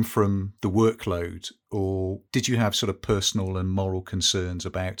come from the workload, or did you have sort of personal and moral concerns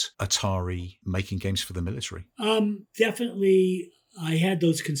about Atari making games for the military? Definitely, I had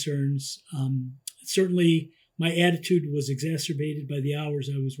those concerns. Certainly, my attitude was exacerbated by the hours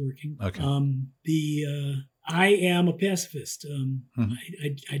I was working. Okay. I am a pacifist.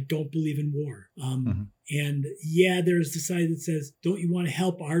 I don't believe in war. And yeah, there's the side that says, don't you want to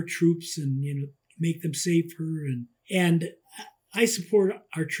help our troops and, make them safer? And I support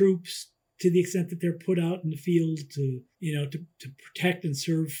our troops to the extent that they're put out in the field to protect and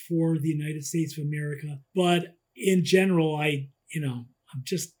serve for the United States of America. But in general, I'm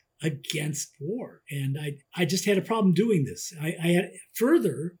just against war. And I just had a problem doing this. I had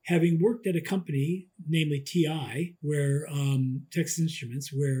further, having worked at a company, namely TI, where Texas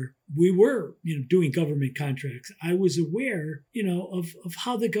Instruments, where we were, doing government contracts, I was aware, of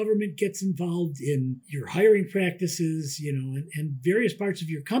how the government gets involved in your hiring practices, and various parts of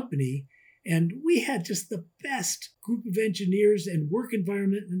your company. And we had just the best group of engineers and work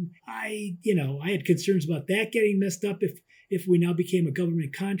environment. And I had concerns about that getting messed up if we now became a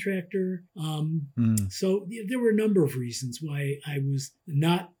government contractor. So there were a number of reasons why I was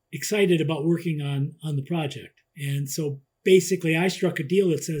not excited about working on the project. And so basically I struck a deal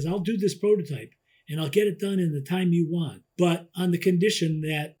that says, I'll do this prototype and I'll get it done in the time you want, but on the condition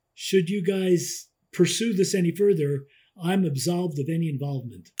that should you guys pursue this any further, I'm absolved of any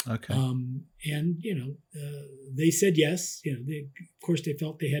involvement. Okay. And, they said yes. Of course, they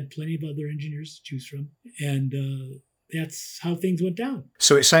felt they had plenty of other engineers to choose from. And that's how things went down.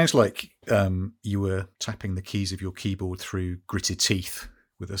 So it sounds like you were tapping the keys of your keyboard through gritted teeth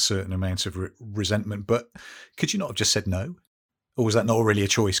with a certain amount of resentment. But could you not have just said no? Or was that not really a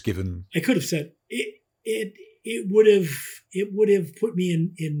choice given? I could have said it would have put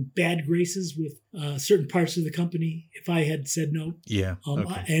me in bad graces with certain parts of the company if I had said no. Yeah.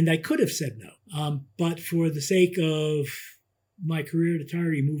 Okay. And I could have said no. But for the sake of my career at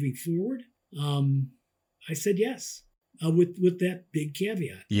Atari moving forward, I said yes. With that big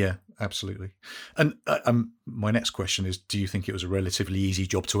caveat. Yeah, absolutely. And my next question is: do you think it was a relatively easy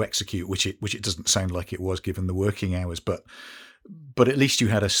job to execute? Which it doesn't sound like it was, given the working hours. But at least you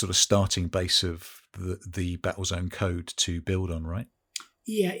had a sort of starting base of the Battlezone code to build on, right?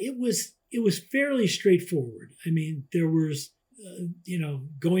 Yeah, it was fairly straightforward. I mean, there was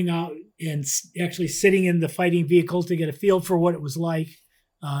going out and actually sitting in the fighting vehicles to get a feel for what it was like,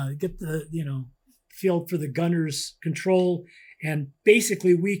 get the feel for the gunner's control, and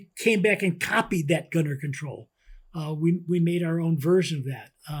basically we came back and copied that gunner control. We made our own version of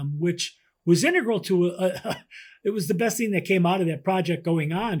that, which was integral to it was the best thing that came out of that project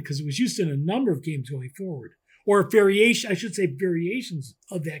going on, because it was used in a number of games going forward, or variations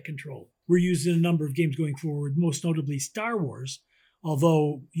of that control were used in a number of games going forward, most notably Star Wars,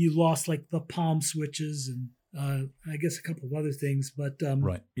 although you lost like the palm switches and I guess a couple of other things, but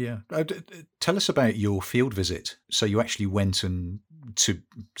right, yeah. Tell us about your field visit. So you actually went to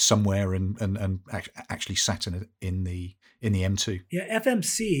somewhere and actually sat in the M2. Yeah,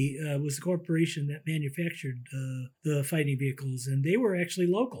 FMC was the corporation that manufactured the fighting vehicles, and they were actually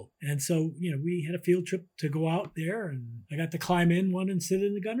local. And so we had a field trip to go out there, and I got to climb in one and sit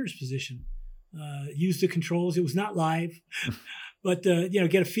in the gunner's position, use the controls. It was not live. But,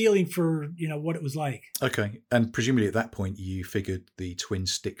 get a feeling for, what it was like. Okay. And presumably at that point, you figured the twin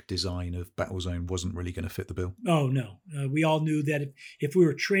stick design of Battlezone wasn't really going to fit the bill. Oh, no. We all knew that if we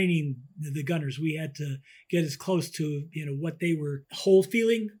were training the gunners, we had to get as close to, what they were whole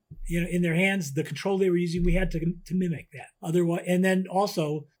feeling, in their hands, the control they were using. We had to mimic that. Otherwise, and then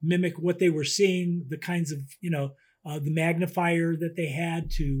also mimic what they were seeing, the kinds of, the magnifier that they had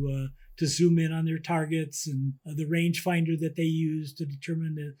to zoom in on their targets, and the rangefinder that they used to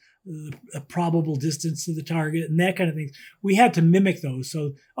determine the probable distance to the target and that kind of thing. We had to mimic those,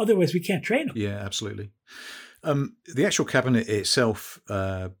 so otherwise we can't train them. Yeah, absolutely. The actual cabinet itself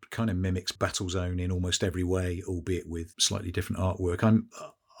kind of mimics Battlezone in almost every way, albeit with slightly different artwork.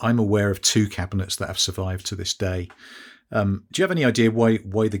 I'm aware of 2 cabinets that have survived to this day. Do you have any idea why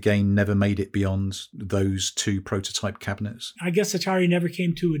the game never made it beyond those 2 prototype cabinets? I guess Atari never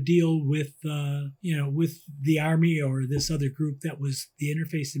came to a deal with with the Army or this other group that was the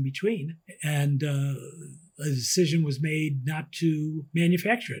interface in between, and a decision was made not to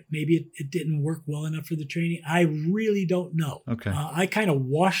manufacture it. Maybe it didn't work well enough for the training. I really don't know. Okay. I kind of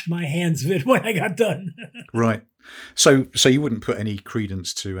washed my hands of it when I got done. Right. So you wouldn't put any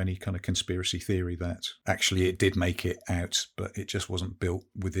credence to any kind of conspiracy theory that actually it did make it out, but it just wasn't built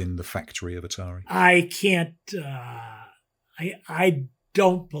within the factory of Atari? I can't. I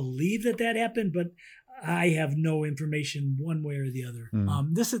don't believe that happened, but I have no information one way or the other.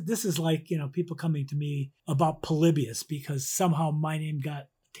 This is like people coming to me about Polybius because somehow my name got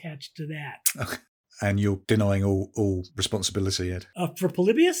attached to that. Okay. And you're denying all responsibility, Ed? For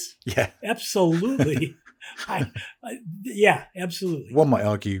Polybius? Yeah, absolutely. Yeah, absolutely. One might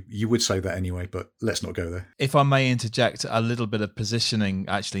argue you would say that anyway, but let's not go there. If I may interject a little bit of positioning,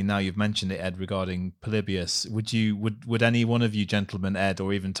 actually, now you've mentioned it, Ed, regarding Polybius, would any one of you gentlemen, Ed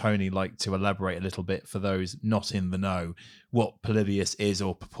or even Tony, like to elaborate a little bit for those not in the know what Polybius is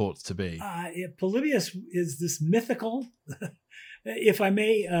or purports to be? Polybius is this mythical, if I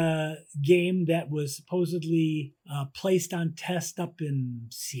may, game that was supposedly placed on test up in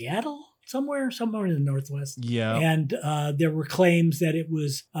Seattle. Somewhere in the Northwest. Yeah. And there were claims that it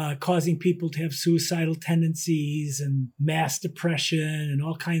was causing people to have suicidal tendencies and mass depression and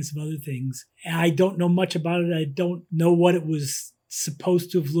all kinds of other things. I don't know much about it. I don't know what it was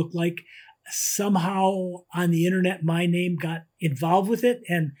supposed to have looked like. Somehow on the internet, my name got involved with it,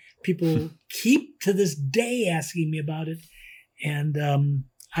 and people keep to this day asking me about it. And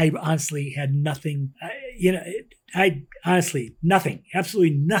I honestly had nothing, I honestly, nothing,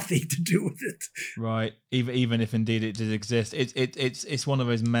 absolutely nothing to do with it. Right. Even if indeed it did exist, it's one of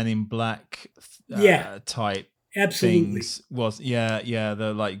those Men in Black type Absolutely. things was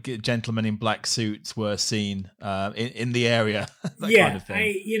the like gentlemen in black suits were seen in the area. That kind of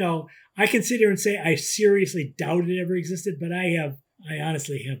thing. I can sit here and say I seriously doubt it ever existed, but I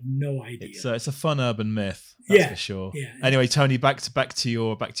honestly have no idea. It's a fun urban myth, that's for sure. Yeah. Anyway, Tony, back to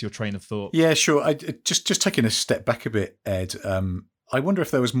your train of thought. Yeah, sure. I just taking a step back a bit, Ed. I wonder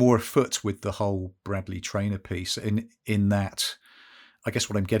if there was more afoot with the whole Bradley Trainer piece. In that, I guess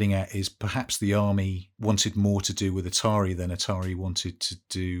what I'm getting at is perhaps the Army wanted more to do with Atari than Atari wanted to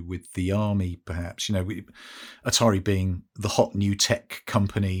do with the Army. Perhaps Atari being the hot new tech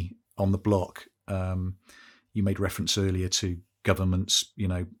company on the block. You made reference earlier to governments,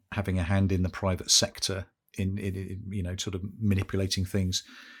 having a hand in the private sector in sort of manipulating things.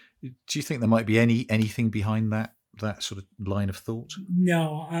 Do you think there might be anything behind that sort of line of thought?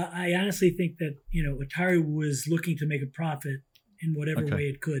 No, I honestly think that Atari was looking to make a profit in whatever way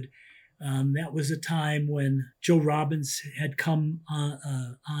it could. That was a time when Joe Robbins had come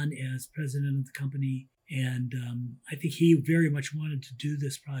on as president of the company, and I think he very much wanted to do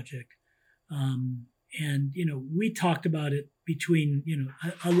this project. And we talked about it between.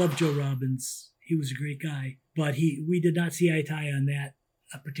 I love Joe Robbins; he was a great guy, but we did not see eye to eye on that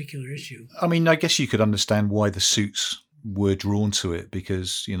a particular issue. I mean, I guess you could understand why the suits were drawn to it,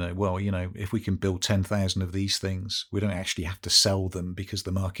 because if we can build 10,000 of these things, we don't actually have to sell them because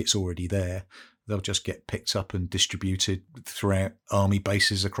the market's already there. They'll just get picked up and distributed throughout Army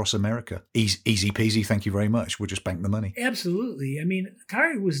bases across America. Easy peasy, thank you very much. We'll just bank the money. Absolutely. I mean,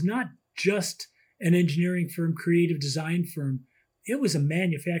 Atari was not just an engineering firm, creative design firm. It was a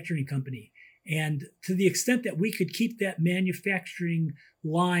manufacturing company. And to the extent that we could keep that manufacturing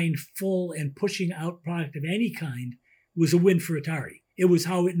line full and pushing out product of any kind was a win for Atari. It was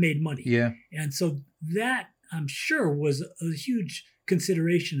how it made money. Yeah. And so that, I'm sure, was a huge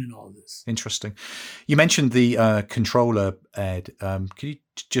consideration in all of this. Interesting. You mentioned the controller, Ed. Could you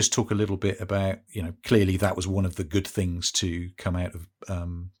just talk a little bit about, clearly that was one of the good things to come out of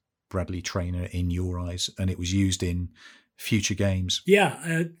Bradley Trainer in your eyes, and it was used in future games.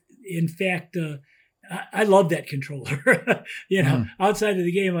 Yeah. In fact, I love that controller. Outside of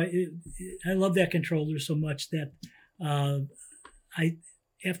the game, I love that controller so much that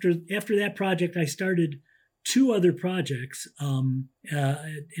after that project, I started 2 other projects, and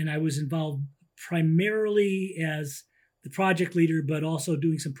I was involved primarily as the project leader, but also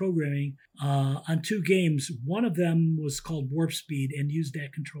doing some programming on 2 games. One of them was called Warp Speed and used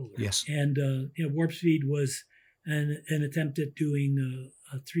that controller. Yes. And Warp Speed was an attempt at doing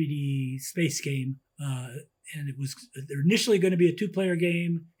a 3D space game. And it was initially going to be a 2-player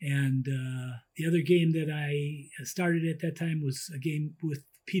game. And the other game that I started at that time was a game with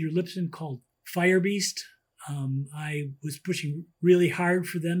Peter Lipson called Fire Beast. I was pushing really hard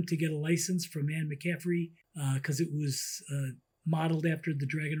for them to get a license from Anne McCaffrey because it was modeled after the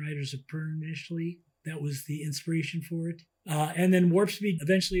Dragon Riders of Pern initially. That was the inspiration for it. And then Warp Speed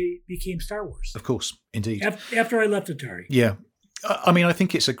eventually became Star Wars. Of course, indeed. After I left Atari. Yeah. I mean, I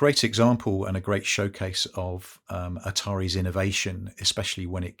think it's a great example and a great showcase of Atari's innovation, especially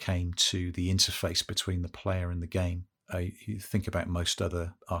when it came to the interface between the player and the game. You think about most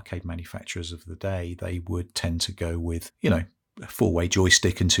other arcade manufacturers of the day, they would tend to go with, a 4-way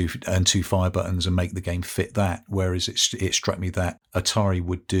joystick and two fire buttons and make the game fit that. Whereas it struck me that Atari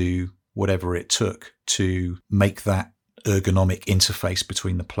would do whatever it took to make that ergonomic interface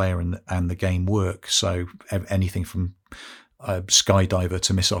between the player and the game work. So anything from Skydiver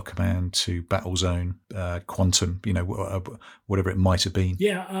to Missile Command to Battlezone, Quantum, whatever it might have been.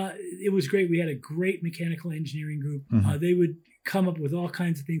 Yeah, it was great. We had a great mechanical engineering group. Mm-hmm. They would come up with all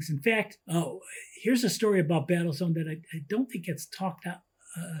kinds of things. In fact, here's a story about Battlezone that I don't think gets talked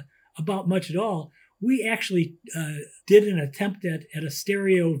about much at all. We actually did an attempt at a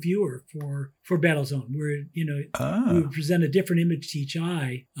stereo viewer for Battlezone, where we would present a different image to each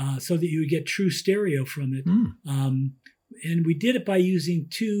eye, so that you would get true stereo from it. And we did it by using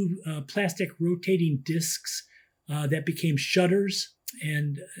 2 plastic rotating discs that became shutters,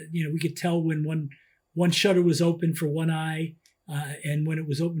 and we could tell when one shutter was open for one eye and when it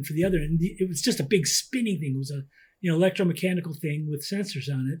was open for the other. And it was just a big spinning thing. It was a electromechanical thing with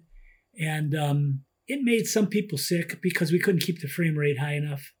sensors on it, and it made some people sick because we couldn't keep the frame rate high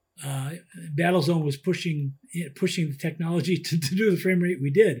enough. Battlezone was pushing the technology to do the frame rate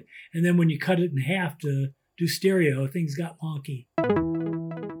we did, and then when you cut it in half to do stereo, things got wonky.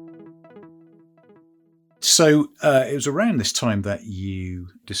 So it was around this time that you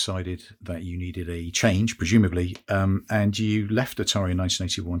decided that you needed a change, presumably, and you left Atari in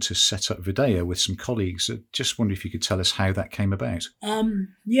 1981 to set up Videa with some colleagues. Just wonder if you could tell us how that came about.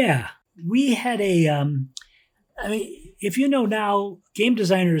 Yeah, we had I mean, if you know now, game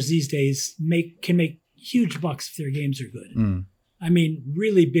designers these days can make huge bucks if their games are good. I mean,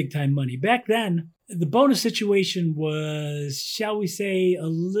 really big time money. Back then, the bonus situation was, shall we say, a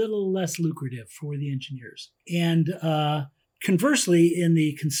little less lucrative for the engineers. And conversely, in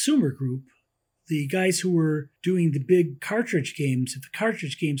the consumer group, the guys who were doing the big cartridge games, if the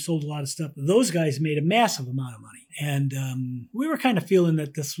cartridge game sold a lot of stuff, those guys made a massive amount of money. And we were kind of feeling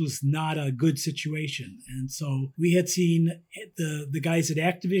that this was not a good situation. And so we had seen the guys at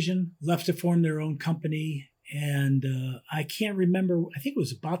Activision left to form their own company. And I can't remember, I think it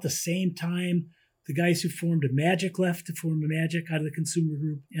was about the same time the guys who formed a Magic left to form a Magic out of the consumer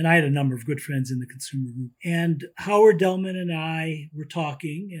group. And I had a number of good friends in the consumer group. And Howard Delman and I were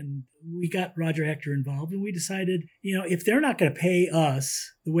talking, and we got Roger Hector involved, and we decided, if they're not going to pay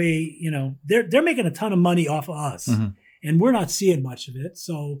us the way, they're making a ton of money off of us. Mm-hmm. And we're not seeing much of it.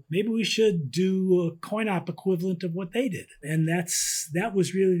 So maybe we should do a coin-op equivalent of what they did. And that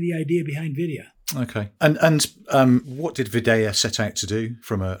was really the idea behind Videa. Okay. And what did Videa set out to do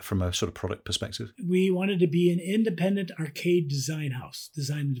from a sort of product perspective? We wanted to be an independent arcade design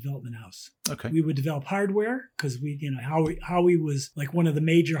and development house. Okay. We would develop hardware because Howie was like one of the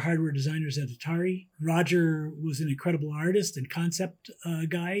major hardware designers at Atari. Roger was an incredible artist and concept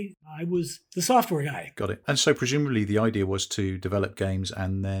guy. I was the software guy. Got it. And so presumably the idea was to develop games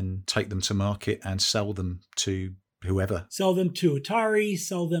and then take them to market and sell them to whoever. Sell them to Atari,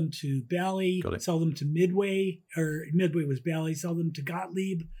 sell them to Bally, sell them to Midway, or Midway was Bally, sell them to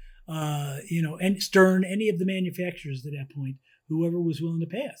Gottlieb, and Stern, any of the manufacturers at that point, whoever was willing to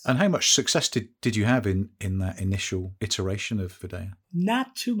pay us. And how much success did you have in that initial iteration of Videa?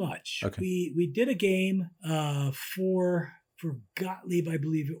 Not too much. Okay. We did a game for Gottlieb, I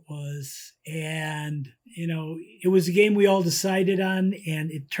believe it was. And, it was a game we all decided on, and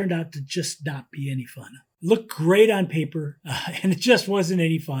it turned out to just not be any fun. Looked great on paper, and it just wasn't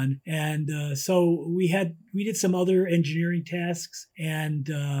any fun. And so we did some other engineering tasks. And,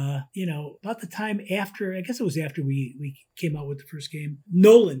 about the time after, I guess it was after we came out with the first game,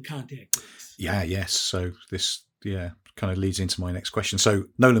 Nolan contacted us. Yes. So this, kind of leads into my next question. So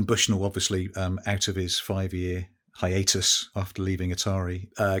Nolan Bushnell, obviously out of his 5-year hiatus after leaving Atari,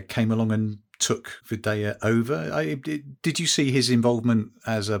 came along and took Videa over. Did you see his involvement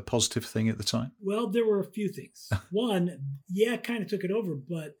as a positive thing at the time? Well, there were a few things. One, kind of took it over,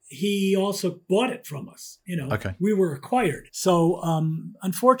 but he also bought it from us. Okay. We were acquired. So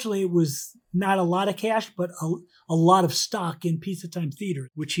unfortunately, it was not a lot of cash, but a lot of stock in Pizza Time Theater,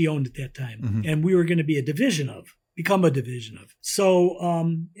 which he owned at that time. Mm-hmm. And we were going to become a division of. So,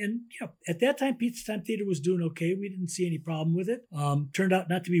 at that time, Pizza Time Theater was doing okay. We didn't see any problem with it. Turned out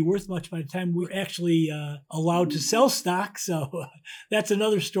not to be worth much by the time we were actually allowed to sell stock. So that's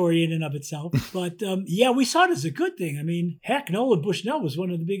another story in and of itself. But we saw it as a good thing. I mean, heck, Nolan Bushnell was one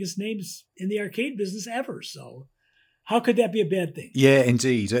of the biggest names in the arcade business ever. So how could that be a bad thing? Yeah,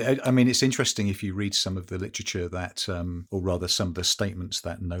 indeed. I mean, it's interesting if you read some of the literature that, or rather some of the statements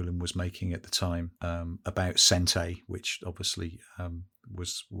that Nolan was making at the time about Sente, which obviously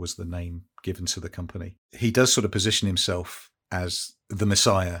was the name given to the company. He does sort of position himself as the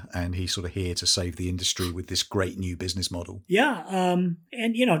Messiah, and he's sort of here to save the industry with this great new business model. Yeah, and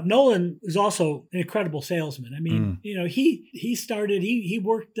Nolan is also an incredible salesman. I mean, he started. He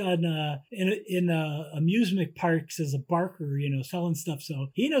worked on in amusement parks as a barker, selling stuff. So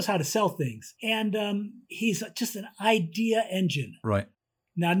he knows how to sell things, and he's just an idea engine. Right.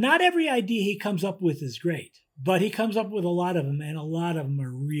 Now, not every idea he comes up with is great, but he comes up with a lot of them, and a lot of them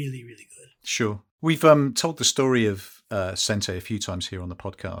are really, really good. Sure. We've told the story of Sente a few times here on the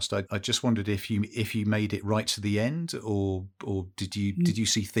podcast. I just wondered if you made it right to the end, or did you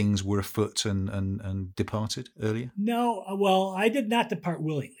see things were afoot and departed earlier? No, well, I did not depart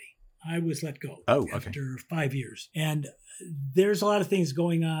willingly. I was let go after 5 years. And there's a lot of things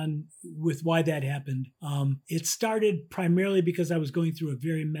going on with why that happened. It started primarily because I was going through a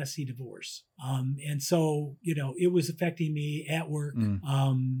very messy divorce. And so, it was affecting me at work.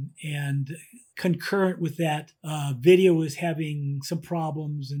 And concurrent with that, Videa was having some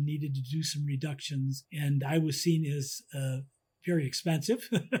problems and needed to do some reductions. And I was seen as very expensive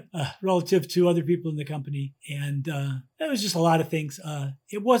relative to other people in the company. And that was just a lot of things.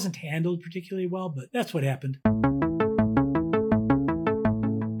 It wasn't handled particularly well, but that's what happened.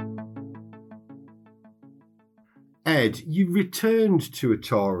 Ed, you returned to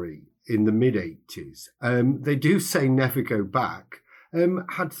Atari in the mid-'80s. They do say never go back.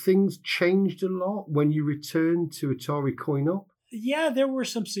 Had things changed a lot when you returned to Atari Coin-Op? Yeah, there were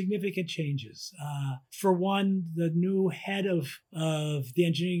some significant changes. For one, the new head of the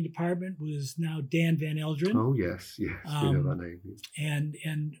engineering department was now Dan Van Elderen. Oh, yes, we know that name.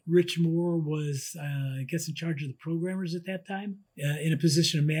 And Rich Moore was, I guess, in charge of the programmers at that time, in a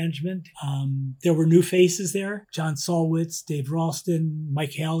position of management. There were new faces there: John Solwitz, Dave Ralston,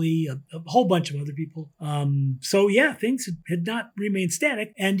 Mike Halley, a whole bunch of other people. So yeah, things had not remained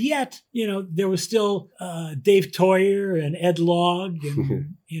static, and yet, there was still Dave Toyer and Ed Logg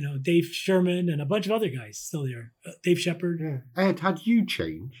and Dave Sherman and a bunch of other guys still there. Dave Shepard. Yeah. Ed, had you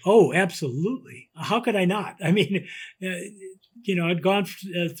changed? Oh, absolutely. How could I not? I mean, I'd gone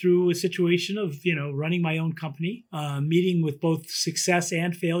through a situation of, running my own company, meeting with both success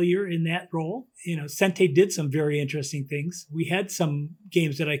and failure in that role. Sente did some very interesting things. We had some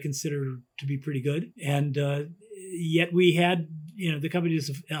games that I consider to be pretty good. And yet we had, the company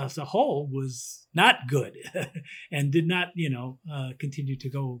as a whole was not good and did not, continue to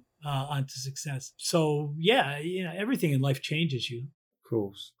go on to success. So, yeah, everything in life changes you. Of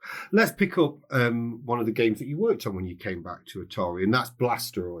course. Let's pick up one of the games that you worked on when you came back to Atari, and that's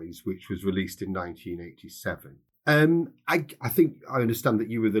Blasteroids, which was released in 1987. I think I understand that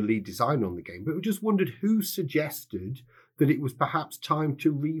you were the lead designer on the game, but I just wondered who suggested that it was perhaps time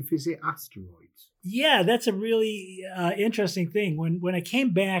to revisit Asteroids. Yeah, that's a really interesting thing. When I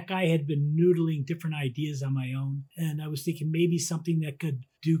came back, I had been noodling different ideas on my own, and I was thinking maybe something that could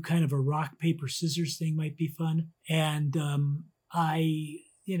do kind of a rock, paper, scissors thing might be fun. And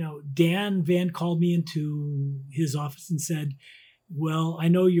Dan Van called me into his office and said, well, I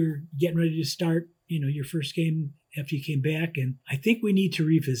know you're getting ready to start, your first game after you came back, and I think we need to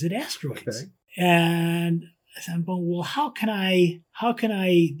revisit Asteroids. Okay. And I'm going, well, how can I,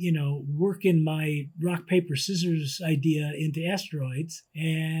 work in my rock, paper, scissors idea into Asteroids?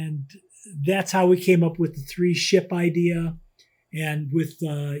 And that's how we came up with the 3-ship idea. And with,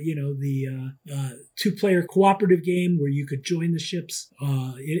 the 2-player cooperative game where you could join the ships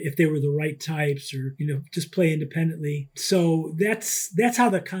if they were the right types, or, just play independently. So that's how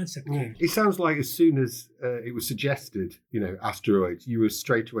the concept came. It sounds like as soon as it was suggested, Asteroids, you were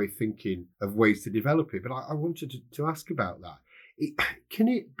straight away thinking of ways to develop it. But I wanted to ask about that. Can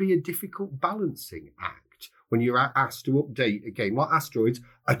it be a difficult balancing act when you're asked to update a game like Asteroids,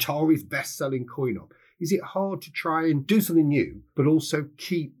 Atari's best-selling coin-op? Is it hard to try and do something new, but also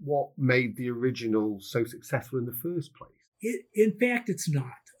keep what made the original so successful in the first place? In fact, it's not.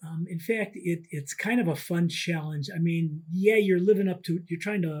 In fact, it's kind of a fun challenge. I mean, yeah, you're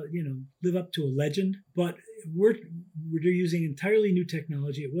trying to, live up to a legend, but we're using entirely new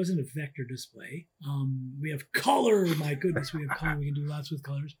technology. It wasn't a vector display. We have color. My goodness, we have color. We can do lots with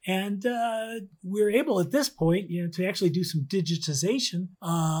colors. And we're able at this point, to actually do some digitization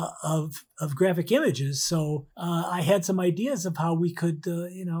of graphic images. So I had some ideas of how we could,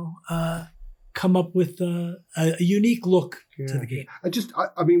 come up with a unique look to the game.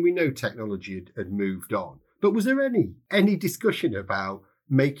 I mean, we know technology had moved on, but was there any discussion about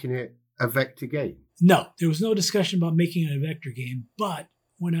making it a vector game? No, there was no discussion about making it a vector game, but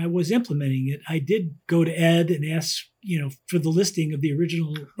when I was implementing it, I did go to Ed and ask, for the listing of the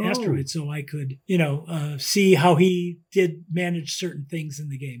original Asteroid, so I could, see how he did manage certain things in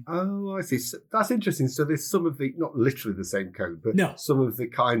the game. Oh, I see. So that's interesting. So there's some of the, not literally the same code, but some of the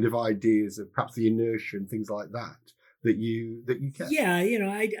kind of ideas of perhaps the inertia and things like that you kept. Yeah,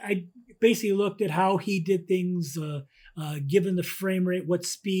 I basically looked at how he did things, given the frame rate, what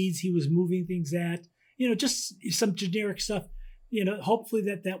speeds he was moving things at, just some generic stuff. Hopefully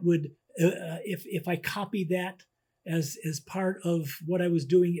that would, if I copy that as part of what I was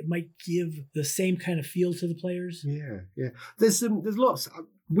doing, it might give the same kind of feel to the players. Yeah. There's lots.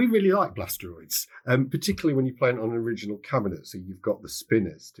 We really like Blasteroids, particularly when you play it on an original cabinet. So you've got the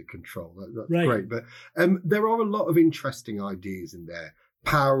spinners to control. That's right. Great. But there are a lot of interesting ideas in there.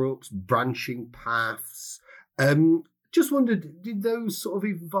 Power-ups, branching paths. Just wondered, did those sort of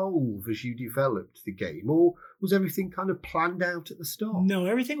evolve as you developed the game, or was everything kind of planned out at the start? No,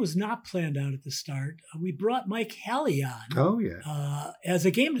 everything was not planned out at the start. We brought Mike Halley on. Oh, yeah. As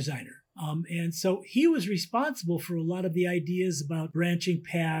a game designer. And so he was responsible for a lot of the ideas about branching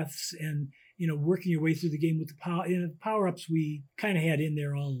paths and, working your way through the game with the power-ups we kind of had in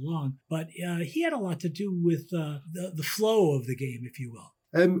there all along. But he had a lot to do with the flow of the game, if you will.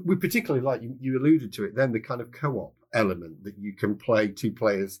 We particularly like, you alluded to it then, the kind of co-op element that you can play 2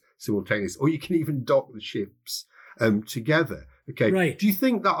 players simultaneously, or you can even dock the ships together. Okay. Right. Do you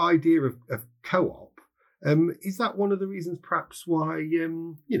think that idea of co-op, is that one of the reasons perhaps why,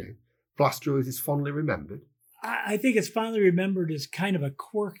 Blasteroids is fondly remembered? I think it's finally remembered as kind of a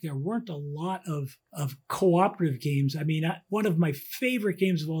quirk. There weren't a lot of cooperative games. I mean, one of my favorite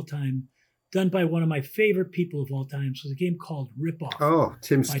games of all time, done by one of my favorite people of all time, was a game called Rip Off. Oh,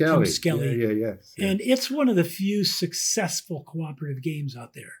 Tim Skelly. Tim Skelly. Yes. And it's one of the few successful cooperative games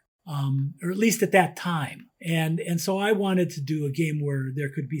out there, or at least at that time. And so I wanted to do a game where there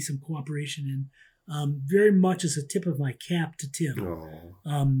could be some cooperation, and very much as a tip of my cap to Tim.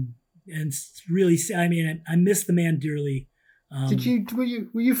 Oh. And really, I mean, I miss the man dearly. Were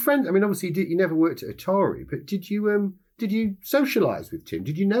you friends? I mean, obviously you never worked at Atari, but did you socialize with Tim?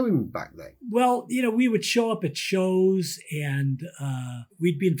 Did you know him back then? Well, we would show up at shows, and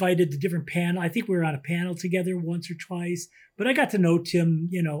we'd be invited to different panels. I think we were on a panel together once or twice, but I got to know Tim,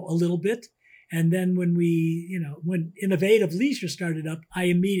 a little bit. And then when when Innovative Leisure started up, I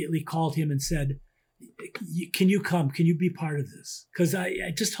immediately called him and said, can you come? Can you be part of this? Because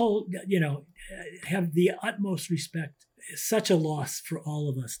I just have the utmost respect. It's such a loss for all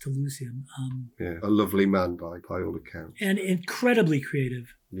of us to lose him. A lovely man by all accounts. And incredibly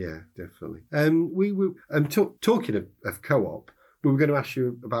creative. Yeah, definitely. We were talking of co-op. We were going to ask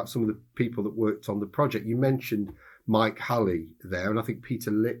you about some of the people that worked on the project. You mentioned Mike Halley there, and I think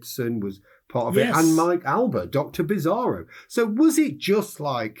Peter Lipson was part of it, and Mike Alba, Dr. Bizarro. So was it just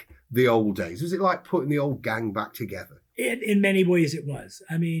like the old days? Was it like putting the old gang back together? In many ways it was.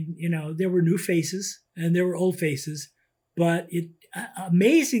 I mean, there were new faces and there were old faces, but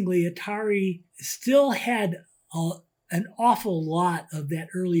amazingly, Atari still had an awful lot of that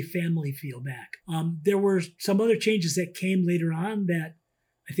early family feel back. There were some other changes that came later on that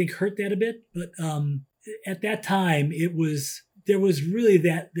I think hurt that a bit, but at that time there was really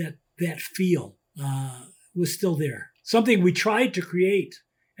that feel was still there. Something we tried to create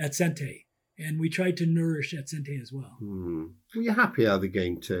at Sente, and we tried to nourish at Sente as well. Were you happy how the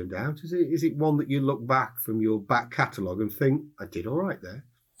game turned out? Is it one that you look back from your back catalogue and think, I did all right there?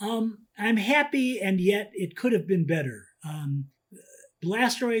 I'm happy, and yet it could have been better.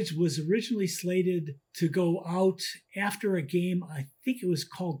 Blasteroids was originally slated to go out after a game, I think it was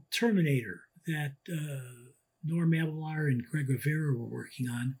called Terminator, that Norm Avalar and Greg Rivera were working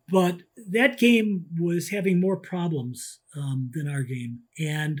on. But that game was having more problems than our game.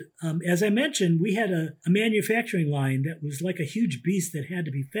 And as I mentioned, we had a manufacturing line that was like a huge beast that had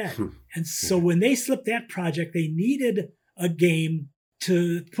to be fed. And so when they slipped that project, they needed a game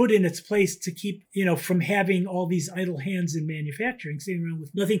to put in its place to keep, from having all these idle hands in manufacturing, sitting around with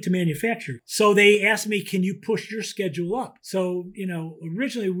nothing to manufacture. So they asked me, can you push your schedule up? So,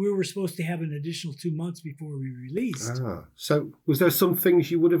 originally we were supposed to have an additional 2 months before we released. So was there some things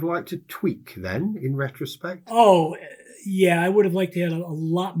you would have liked to tweak then, in retrospect? Oh, yeah, I would have liked to have a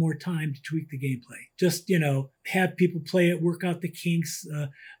lot more time to tweak the gameplay. Just, have people play it, work out the kinks,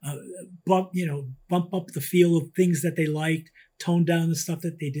 bump up the feel of things that they liked, tone down the stuff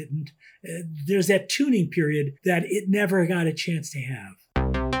that they didn't. There's that tuning period that it never got a chance to have.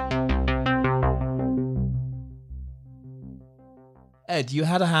 Ed, you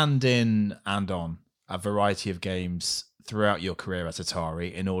had a hand in and on a variety of games throughout your career at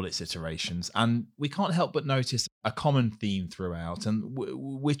Atari in all its iterations, and we can't help but notice a common theme throughout, and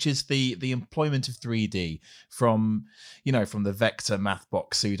which is the employment of 3D from the vector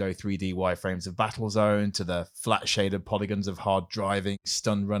mathbox pseudo 3D wireframes of Battlezone to the flat shaded polygons of Hard Driving,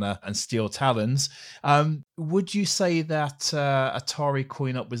 Stun Runner, and Steel Talons. Would you say that Atari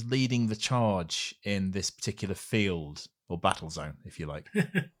Coin-Up was leading the charge in this particular field? Or Battlezone, if you like.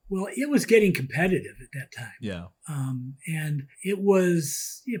 Well, it was getting competitive at that time. Yeah. And it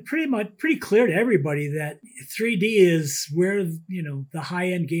was pretty clear to everybody that 3D is where, the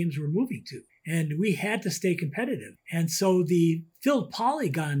high-end games were moving to. And we had to stay competitive. And so the filled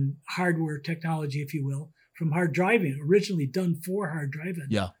polygon hardware technology, if you will, from Hard Driving, originally done for Hard Driving,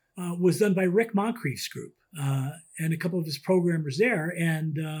 was done by Rick Moncrief's group. And a couple of his programmers there.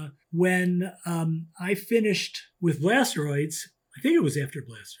 And when I finished with Blasteroids, I think it was after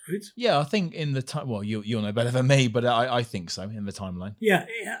Blasteroids. Yeah, I think in the time, well, you'll know better than me, but I think so, in the timeline. Yeah,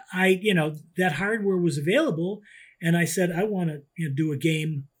 that hardware was available, and I said, I want to do a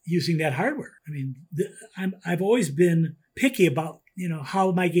game using that hardware. I mean, I've always been picky about,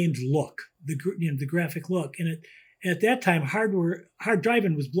 how my games look, the graphic look, and at that time, Hard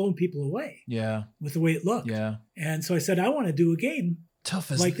Driving was blowing people away. Yeah. With the way it looked. Yeah. And so I said, I want to do a game tough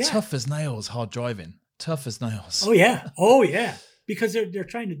as nails, Hard Driving. Tough as nails. Oh yeah. Because they're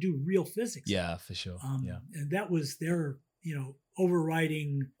trying to do real physics. Yeah, for sure. And that was their,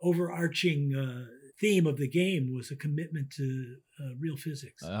 overarching theme of the game was a commitment to real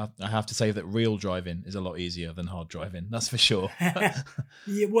physics. I have to say that real driving is a lot easier than hard driving. That's for sure.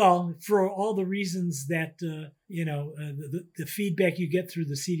 Yeah, well, for all the reasons that the feedback you get through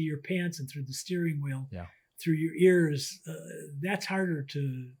the seat of your pants and through the steering wheel, through your ears, that's harder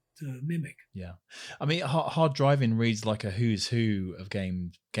to mimic. Yeah, I mean, hard driving reads like a who's who of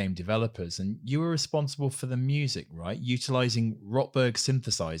game developers, and you were responsible for the music, right? Utilizing Rotberg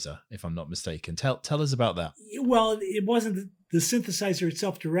synthesizer, if I'm not mistaken. Tell us about that. Well, it wasn't the synthesizer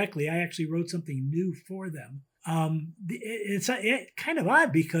itself directly. I actually wrote something new for them. It's kind of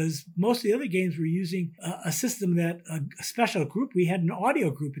odd because most of the other games were using a system that a special group. We had an audio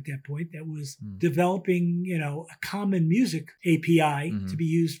group at that point that was developing, a common music API to be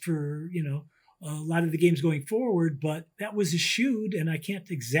used for, a lot of the games going forward. But that was eschewed, and I can't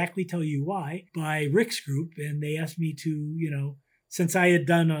exactly tell you why, by Rick's group. And they asked me to, since I had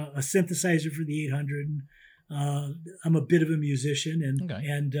done a synthesizer for the 800, I'm a bit of a musician, and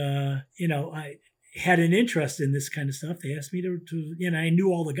I had an interest in this kind of stuff. They asked me to I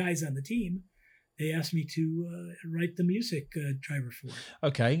knew all the guys on the team. They asked me to write the music driver for it.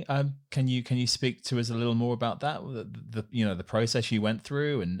 Okay, can you speak to us a little more about that? The process you went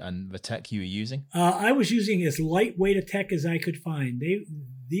through and the tech you were using. I was using as lightweight a tech as I could find.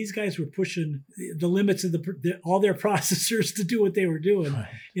 These guys were pushing the limits of all their processors to do what they were doing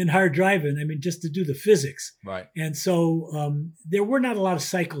in hard driving. I mean, just to do the physics. Right. And so there were not a lot of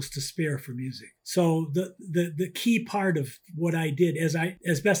cycles to spare for music. So the key part of what I did,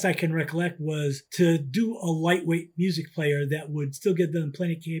 as best I can recollect, was to do a lightweight music player that would still give them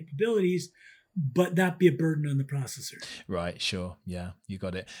plenty of capabilities, but not be a burden on the processor. Right, sure. Yeah, you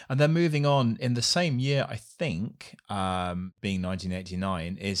got it. And then moving on, in the same year, I think, being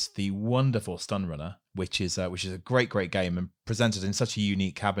 1989, is the wonderful Stun Runner, which is a great game and presented in such a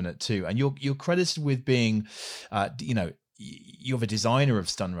unique cabinet too. And you're credited with being, you're the designer of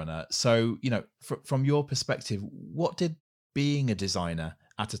Stun Runner. So, from your perspective, what did being a designer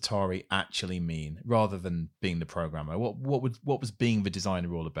at Atari actually mean, rather than being the programmer? What was being the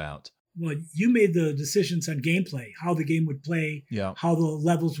designer all about? Well, you made the decisions on gameplay, how the game would play, how the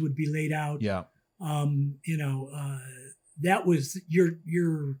levels would be laid out. Yeah. That was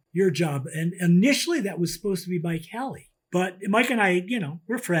your job. And initially that was supposed to be Mike Halley. But Mike and I,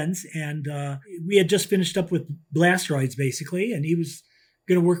 we're friends, and we had just finished up with Blastroids, basically, and he was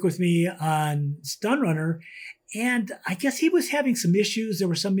going to work with me on Stun Runner. And I guess he was having some issues. There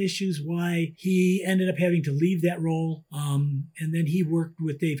were some issues why he ended up having to leave that role. And then he worked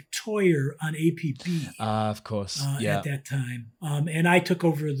with Dave Toyer on APB. Of course. At that time. And I took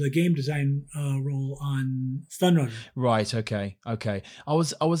over the game design role on Stun Runner. Right. Okay. I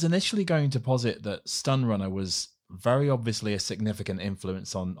was initially going to posit that Stun Runner was very obviously a significant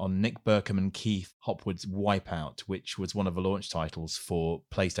influence on Nick Burkham and Keith Hopwood's Wipeout, which was one of the launch titles for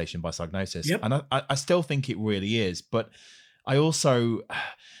PlayStation by Psygnosis. Yep. And I still think it really is. But I also,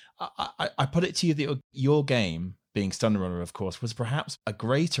 I put it to you that your game, being Stun Runner, of course, was perhaps a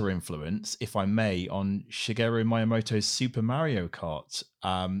greater influence, if I may, on Shigeru Miyamoto's Super Mario Kart.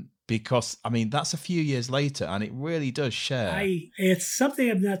 Because, I mean, that's a few years later, and it really does share. It's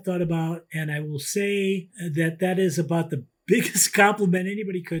something I've not thought about, and I will say that is about the biggest compliment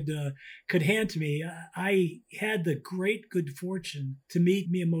anybody could hand to me. I had the great good fortune to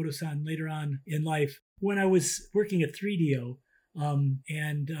meet Miyamoto-san later on in life when I was working at 3DO.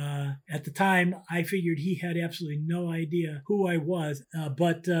 And at the time, I figured he had absolutely no idea who I was,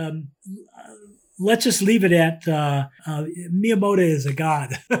 but let's just leave it at Miyamoto is a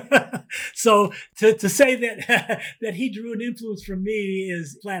god. So to say that he drew an influence from me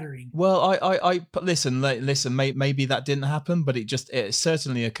is flattering. Well, I listen. Maybe that didn't happen, but it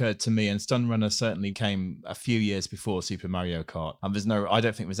certainly occurred to me. And Stun Runner certainly came a few years before Super Mario Kart. And I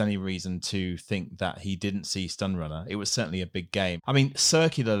don't think there's any reason to think that he didn't see Stun Runner. It was certainly a big game. I mean,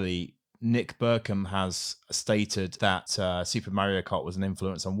 circularly, Nick Burkham has stated that Super Mario Kart was an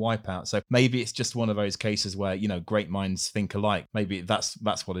influence on Wipeout. So maybe it's just one of those cases where, great minds think alike. Maybe that's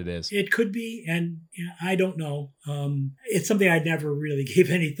what it is. It could be, and I don't know. It's something I never really gave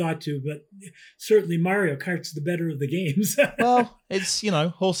any thought to, but certainly Mario Kart's the better of the games. Well, it's,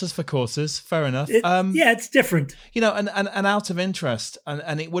 horses for courses. Fair enough. It's different. And out of interest,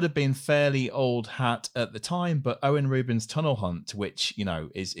 and it would have been fairly old hat at the time, but Owen Rubin's Tunnel Hunt, which,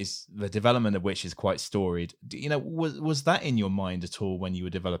 is the development of which is quite storied. Was that in your mind at all when you were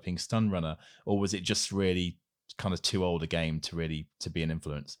developing Stun Runner, or was it just really kind of too old a game to be an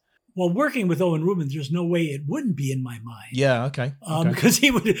influence? well, working with Owen Rubin, there's no way it wouldn't be in my mind. Yeah, okay. Because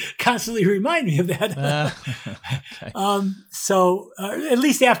he would constantly remind me of that. Okay. So at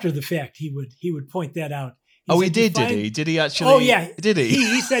least after the fact, he would point that out. He did he? Did he actually? Oh, yeah. Did he?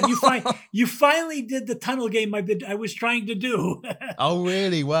 He said, you finally did the tunnel game I was trying to do. Oh,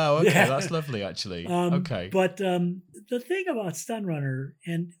 really? Wow. Okay. Yeah. That's lovely, actually. Okay. But the thing about Stun Runner,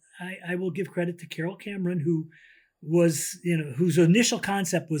 and I will give credit to Carol Cameron, who was, whose initial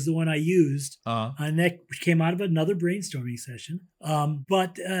concept was the one I used, and that came out of another brainstorming session.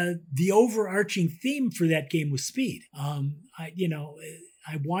 But the overarching theme for that game was speed.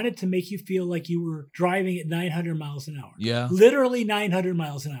 I wanted to make you feel like you were driving at 900 miles an hour. Yeah. Literally 900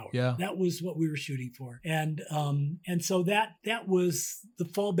 miles an hour. Yeah. That was what we were shooting for. And so that was the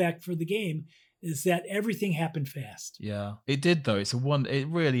fallback for the game, is that everything happened fast. Yeah, it did though. It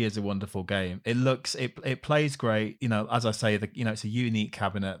really is a wonderful game. It plays great. As I say, it's a unique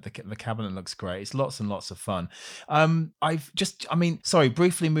cabinet. The cabinet looks great. It's lots and lots of fun.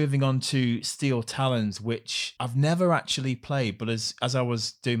 Briefly moving on to Steel Talons, which I've never actually played, but as I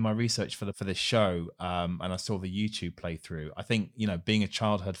was doing my research for this show, and I saw the YouTube playthrough, I think, being a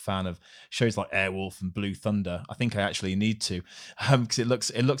childhood fan of shows like Airwolf and Blue Thunder, I think I actually need to, because it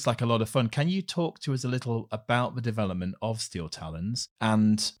looks like a lot of fun. Can you talk to us a little about the development of Steel Talons,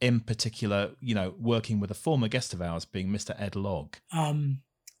 and in particular, working with a former guest of ours, being Mr. Ed Logg?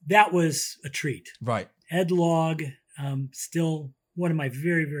 That was a treat. Right. Ed Logg, still one of my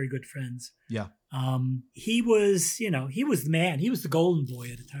very, very good friends. Yeah. He was the man. He was the golden boy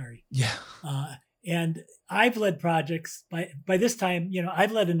at Atari. Yeah. And I've led projects by this time,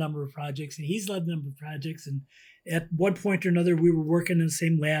 I've led a number of projects, and he's led a number of projects. And at one point or another, we were working in the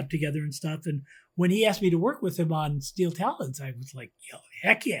same lab together and stuff. And when he asked me to work with him on Steel Talons, I was like,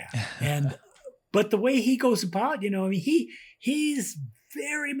 heck yeah. But the way he goes about, he's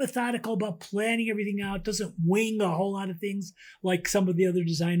very methodical about planning everything out, doesn't wing a whole lot of things like some of the other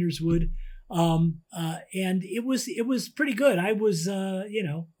designers would. And it was pretty good. I was,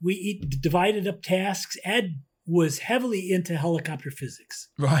 we divided up tasks. Ed was heavily into helicopter physics.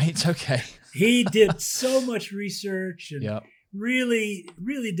 Right. Okay. He did so much research and yep. really,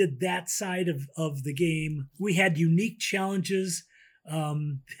 really did that side of the game. We had unique challenges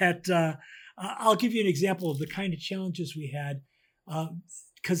that I'll give you an example of the kind of challenges we had,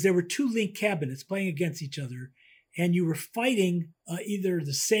 because there were two link cabinets playing against each other, and you were fighting either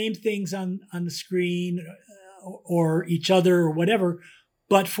the same things on the screen or each other or whatever.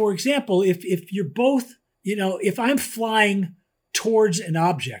 But for example, if you're both, if I'm flying towards an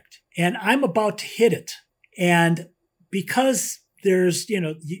object and I'm about to hit it, and because there's,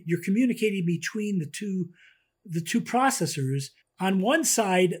 you're communicating between the two processors, on one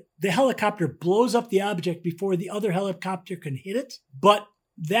side, the helicopter blows up the object before the other helicopter can hit it, but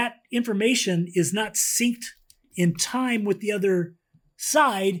that information is not synced in time with the other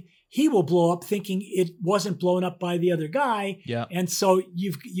side. He will blow up thinking it wasn't blown up by the other guy. Yeah. And so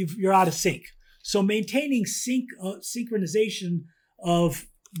you're out of sync. So maintaining synchronization of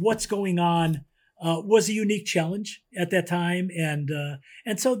what's going on was a unique challenge at that time. And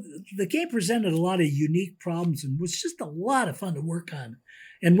so the game presented a lot of unique problems and was just a lot of fun to work on.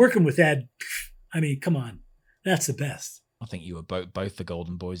 And working with Ed, come on, that's the best. I think you were both the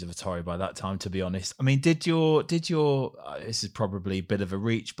golden boys of Atari by that time, to be honest. Did your this is probably a bit of a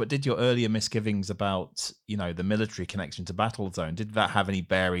reach, but did your earlier misgivings about, the military connection to Battlezone, did that have any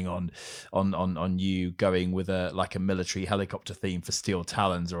bearing on you going with a military helicopter theme for Steel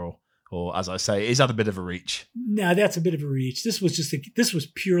Talons, or as I say, is that a bit of a reach? No, that's a bit of a reach. This was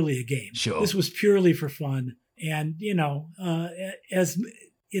purely a game. Sure. This was purely for fun. And, as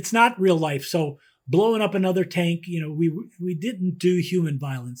it's not real life. So blowing up another tank, we didn't do human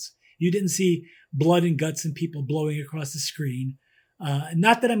violence. You didn't see blood and guts and people blowing across the screen.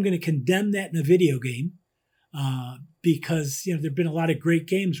 Not that I'm going to condemn that in a video game, because, there've been a lot of great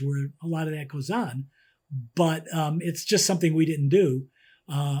games where a lot of that goes on, but it's just something we didn't do.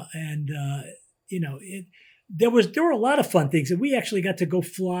 There were a lot of fun things, and we actually got to go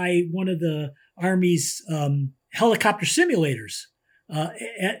fly one of the Army's helicopter simulators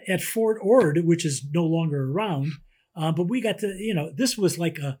at Fort Ord, which is no longer around. But we got to, this was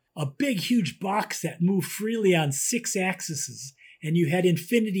like a big, huge box that moved freely on 6 axes, and you had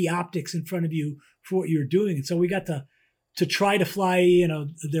infinity optics in front of you for what you were doing. And so we got to try to fly,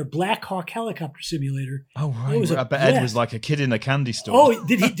 their Black Hawk helicopter simulator. Oh, right. I bet Ed was like a kid in a candy store. Oh,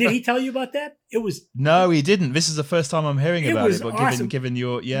 did he tell you about that? It was. No, he didn't. This is the first time I'm hearing about it. But awesome. given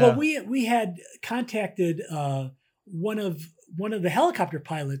your, yeah. Well, we had contacted one of the helicopter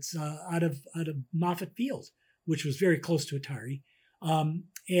pilots out of Moffett Field, which was very close to Atari.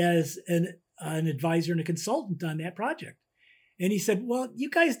 as an advisor and a consultant on that project. And he said, well, you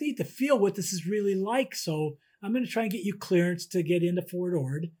guys need to feel what this is really like. So I'm going to try and get you clearance to get into Fort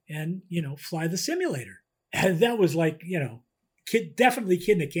Ord and, fly the simulator. And that was like, definitely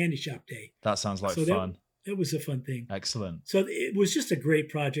kid in a candy shop day. That sounds like fun. It was a fun thing. Excellent. So it was just a great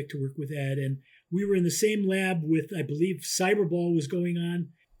project to work with Ed. And we were in the same lab with, I believe, Cyberball was going on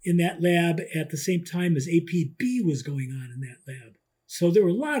in that lab at the same time as APB was going on in that lab. So there were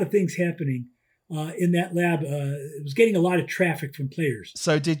a lot of things happening in that lab. It was getting a lot of traffic from players.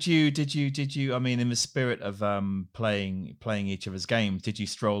 So did you, I mean, in the spirit of playing each other's games, did you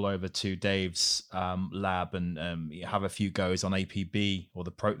stroll over to Dave's lab and have a few goes on APB or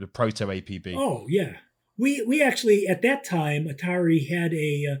the proto APB? Oh, yeah. We actually, at that time, Atari had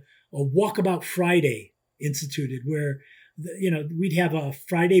a Walkabout Friday instituted where, we'd have a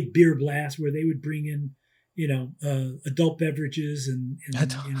Friday beer blast where they would bring in, adult beverages and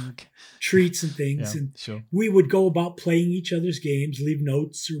treats and things. Yeah, and sure. We would go about playing each other's games, leave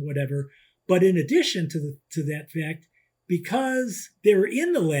notes or whatever. But in addition to that fact, because they were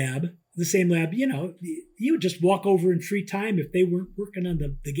in the same lab, you would just walk over in free time if they weren't working on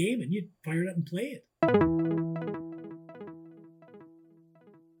the game and you'd fire it up and play it.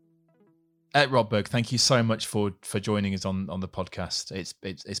 Ed Rotberg, thank you so much for joining us on the podcast.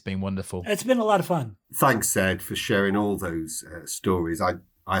 It's been wonderful. It's been a lot of fun. Thanks, Ed, for sharing all those stories.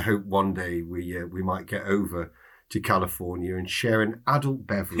 I hope one day we might get over to California and share an adult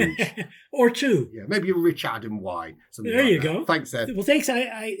beverage or two. Yeah, maybe a Rich Adam wine. There you go. Thanks, Ed. Well, thanks.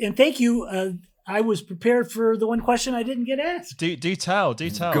 And thank you. I was prepared for the one question I didn't get asked. Do tell.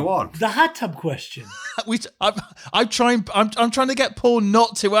 Go on. The hot tub question. I'm trying to get Paul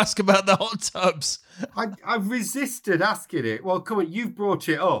not to ask about the hot tubs. I've resisted asking it. Well, come on, you've brought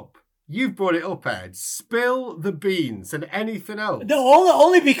it up. You've brought it up, Ed. Spill the beans and anything else. No,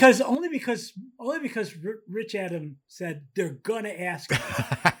 only because Rich Adam said they're gonna ask.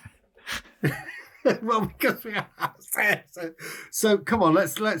 Well, because we have. So come on,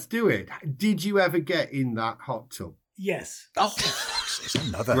 let's do it. Did you ever get in that hot tub? Yes. Oh, it's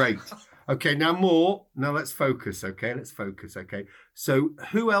another. Great. Okay, now more. Now let's focus. Okay, So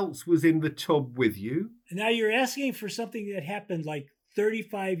who else was in the tub with you? Now you're asking for something that happened like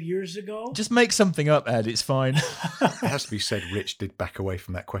 35 years ago. Just make something up, Ed. It's fine. It has to be said, Rich did back away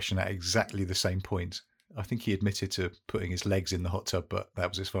from that question at exactly the same point. I think he admitted to putting his legs in the hot tub, but that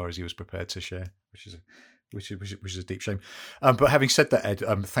was as far as he was prepared to share, which is a deep shame. But having said that, Ed,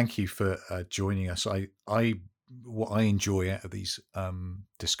 thank you for joining us. What I enjoy out of these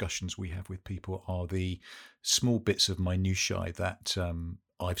discussions we have with people are the small bits of minutiae that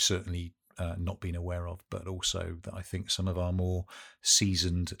I've certainly not been aware of, but also that I think some of our more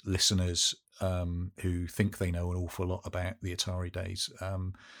seasoned listeners who think they know an awful lot about the Atari days,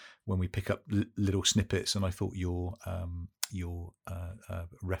 when we pick up little snippets. And I thought your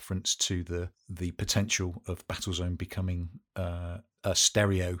reference to the potential of Battlezone becoming a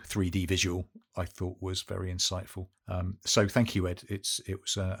stereo 3D visual, I thought was very insightful. So thank you, Ed. It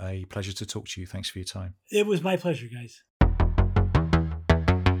was a pleasure to talk to you. Thanks for your time. It was my pleasure, guys.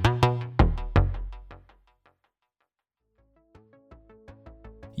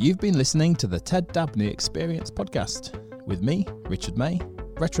 You've been listening to the Ted Dabney Experience podcast with me, Richard May,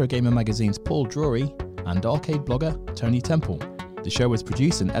 Retro Gamer Magazine's Paul Drury, and arcade blogger Tony Temple. The show was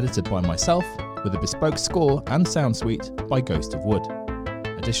produced and edited by myself, with a bespoke score and sound suite by Ghost of Wood.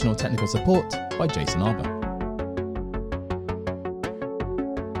 Additional technical support by Jason Arbour.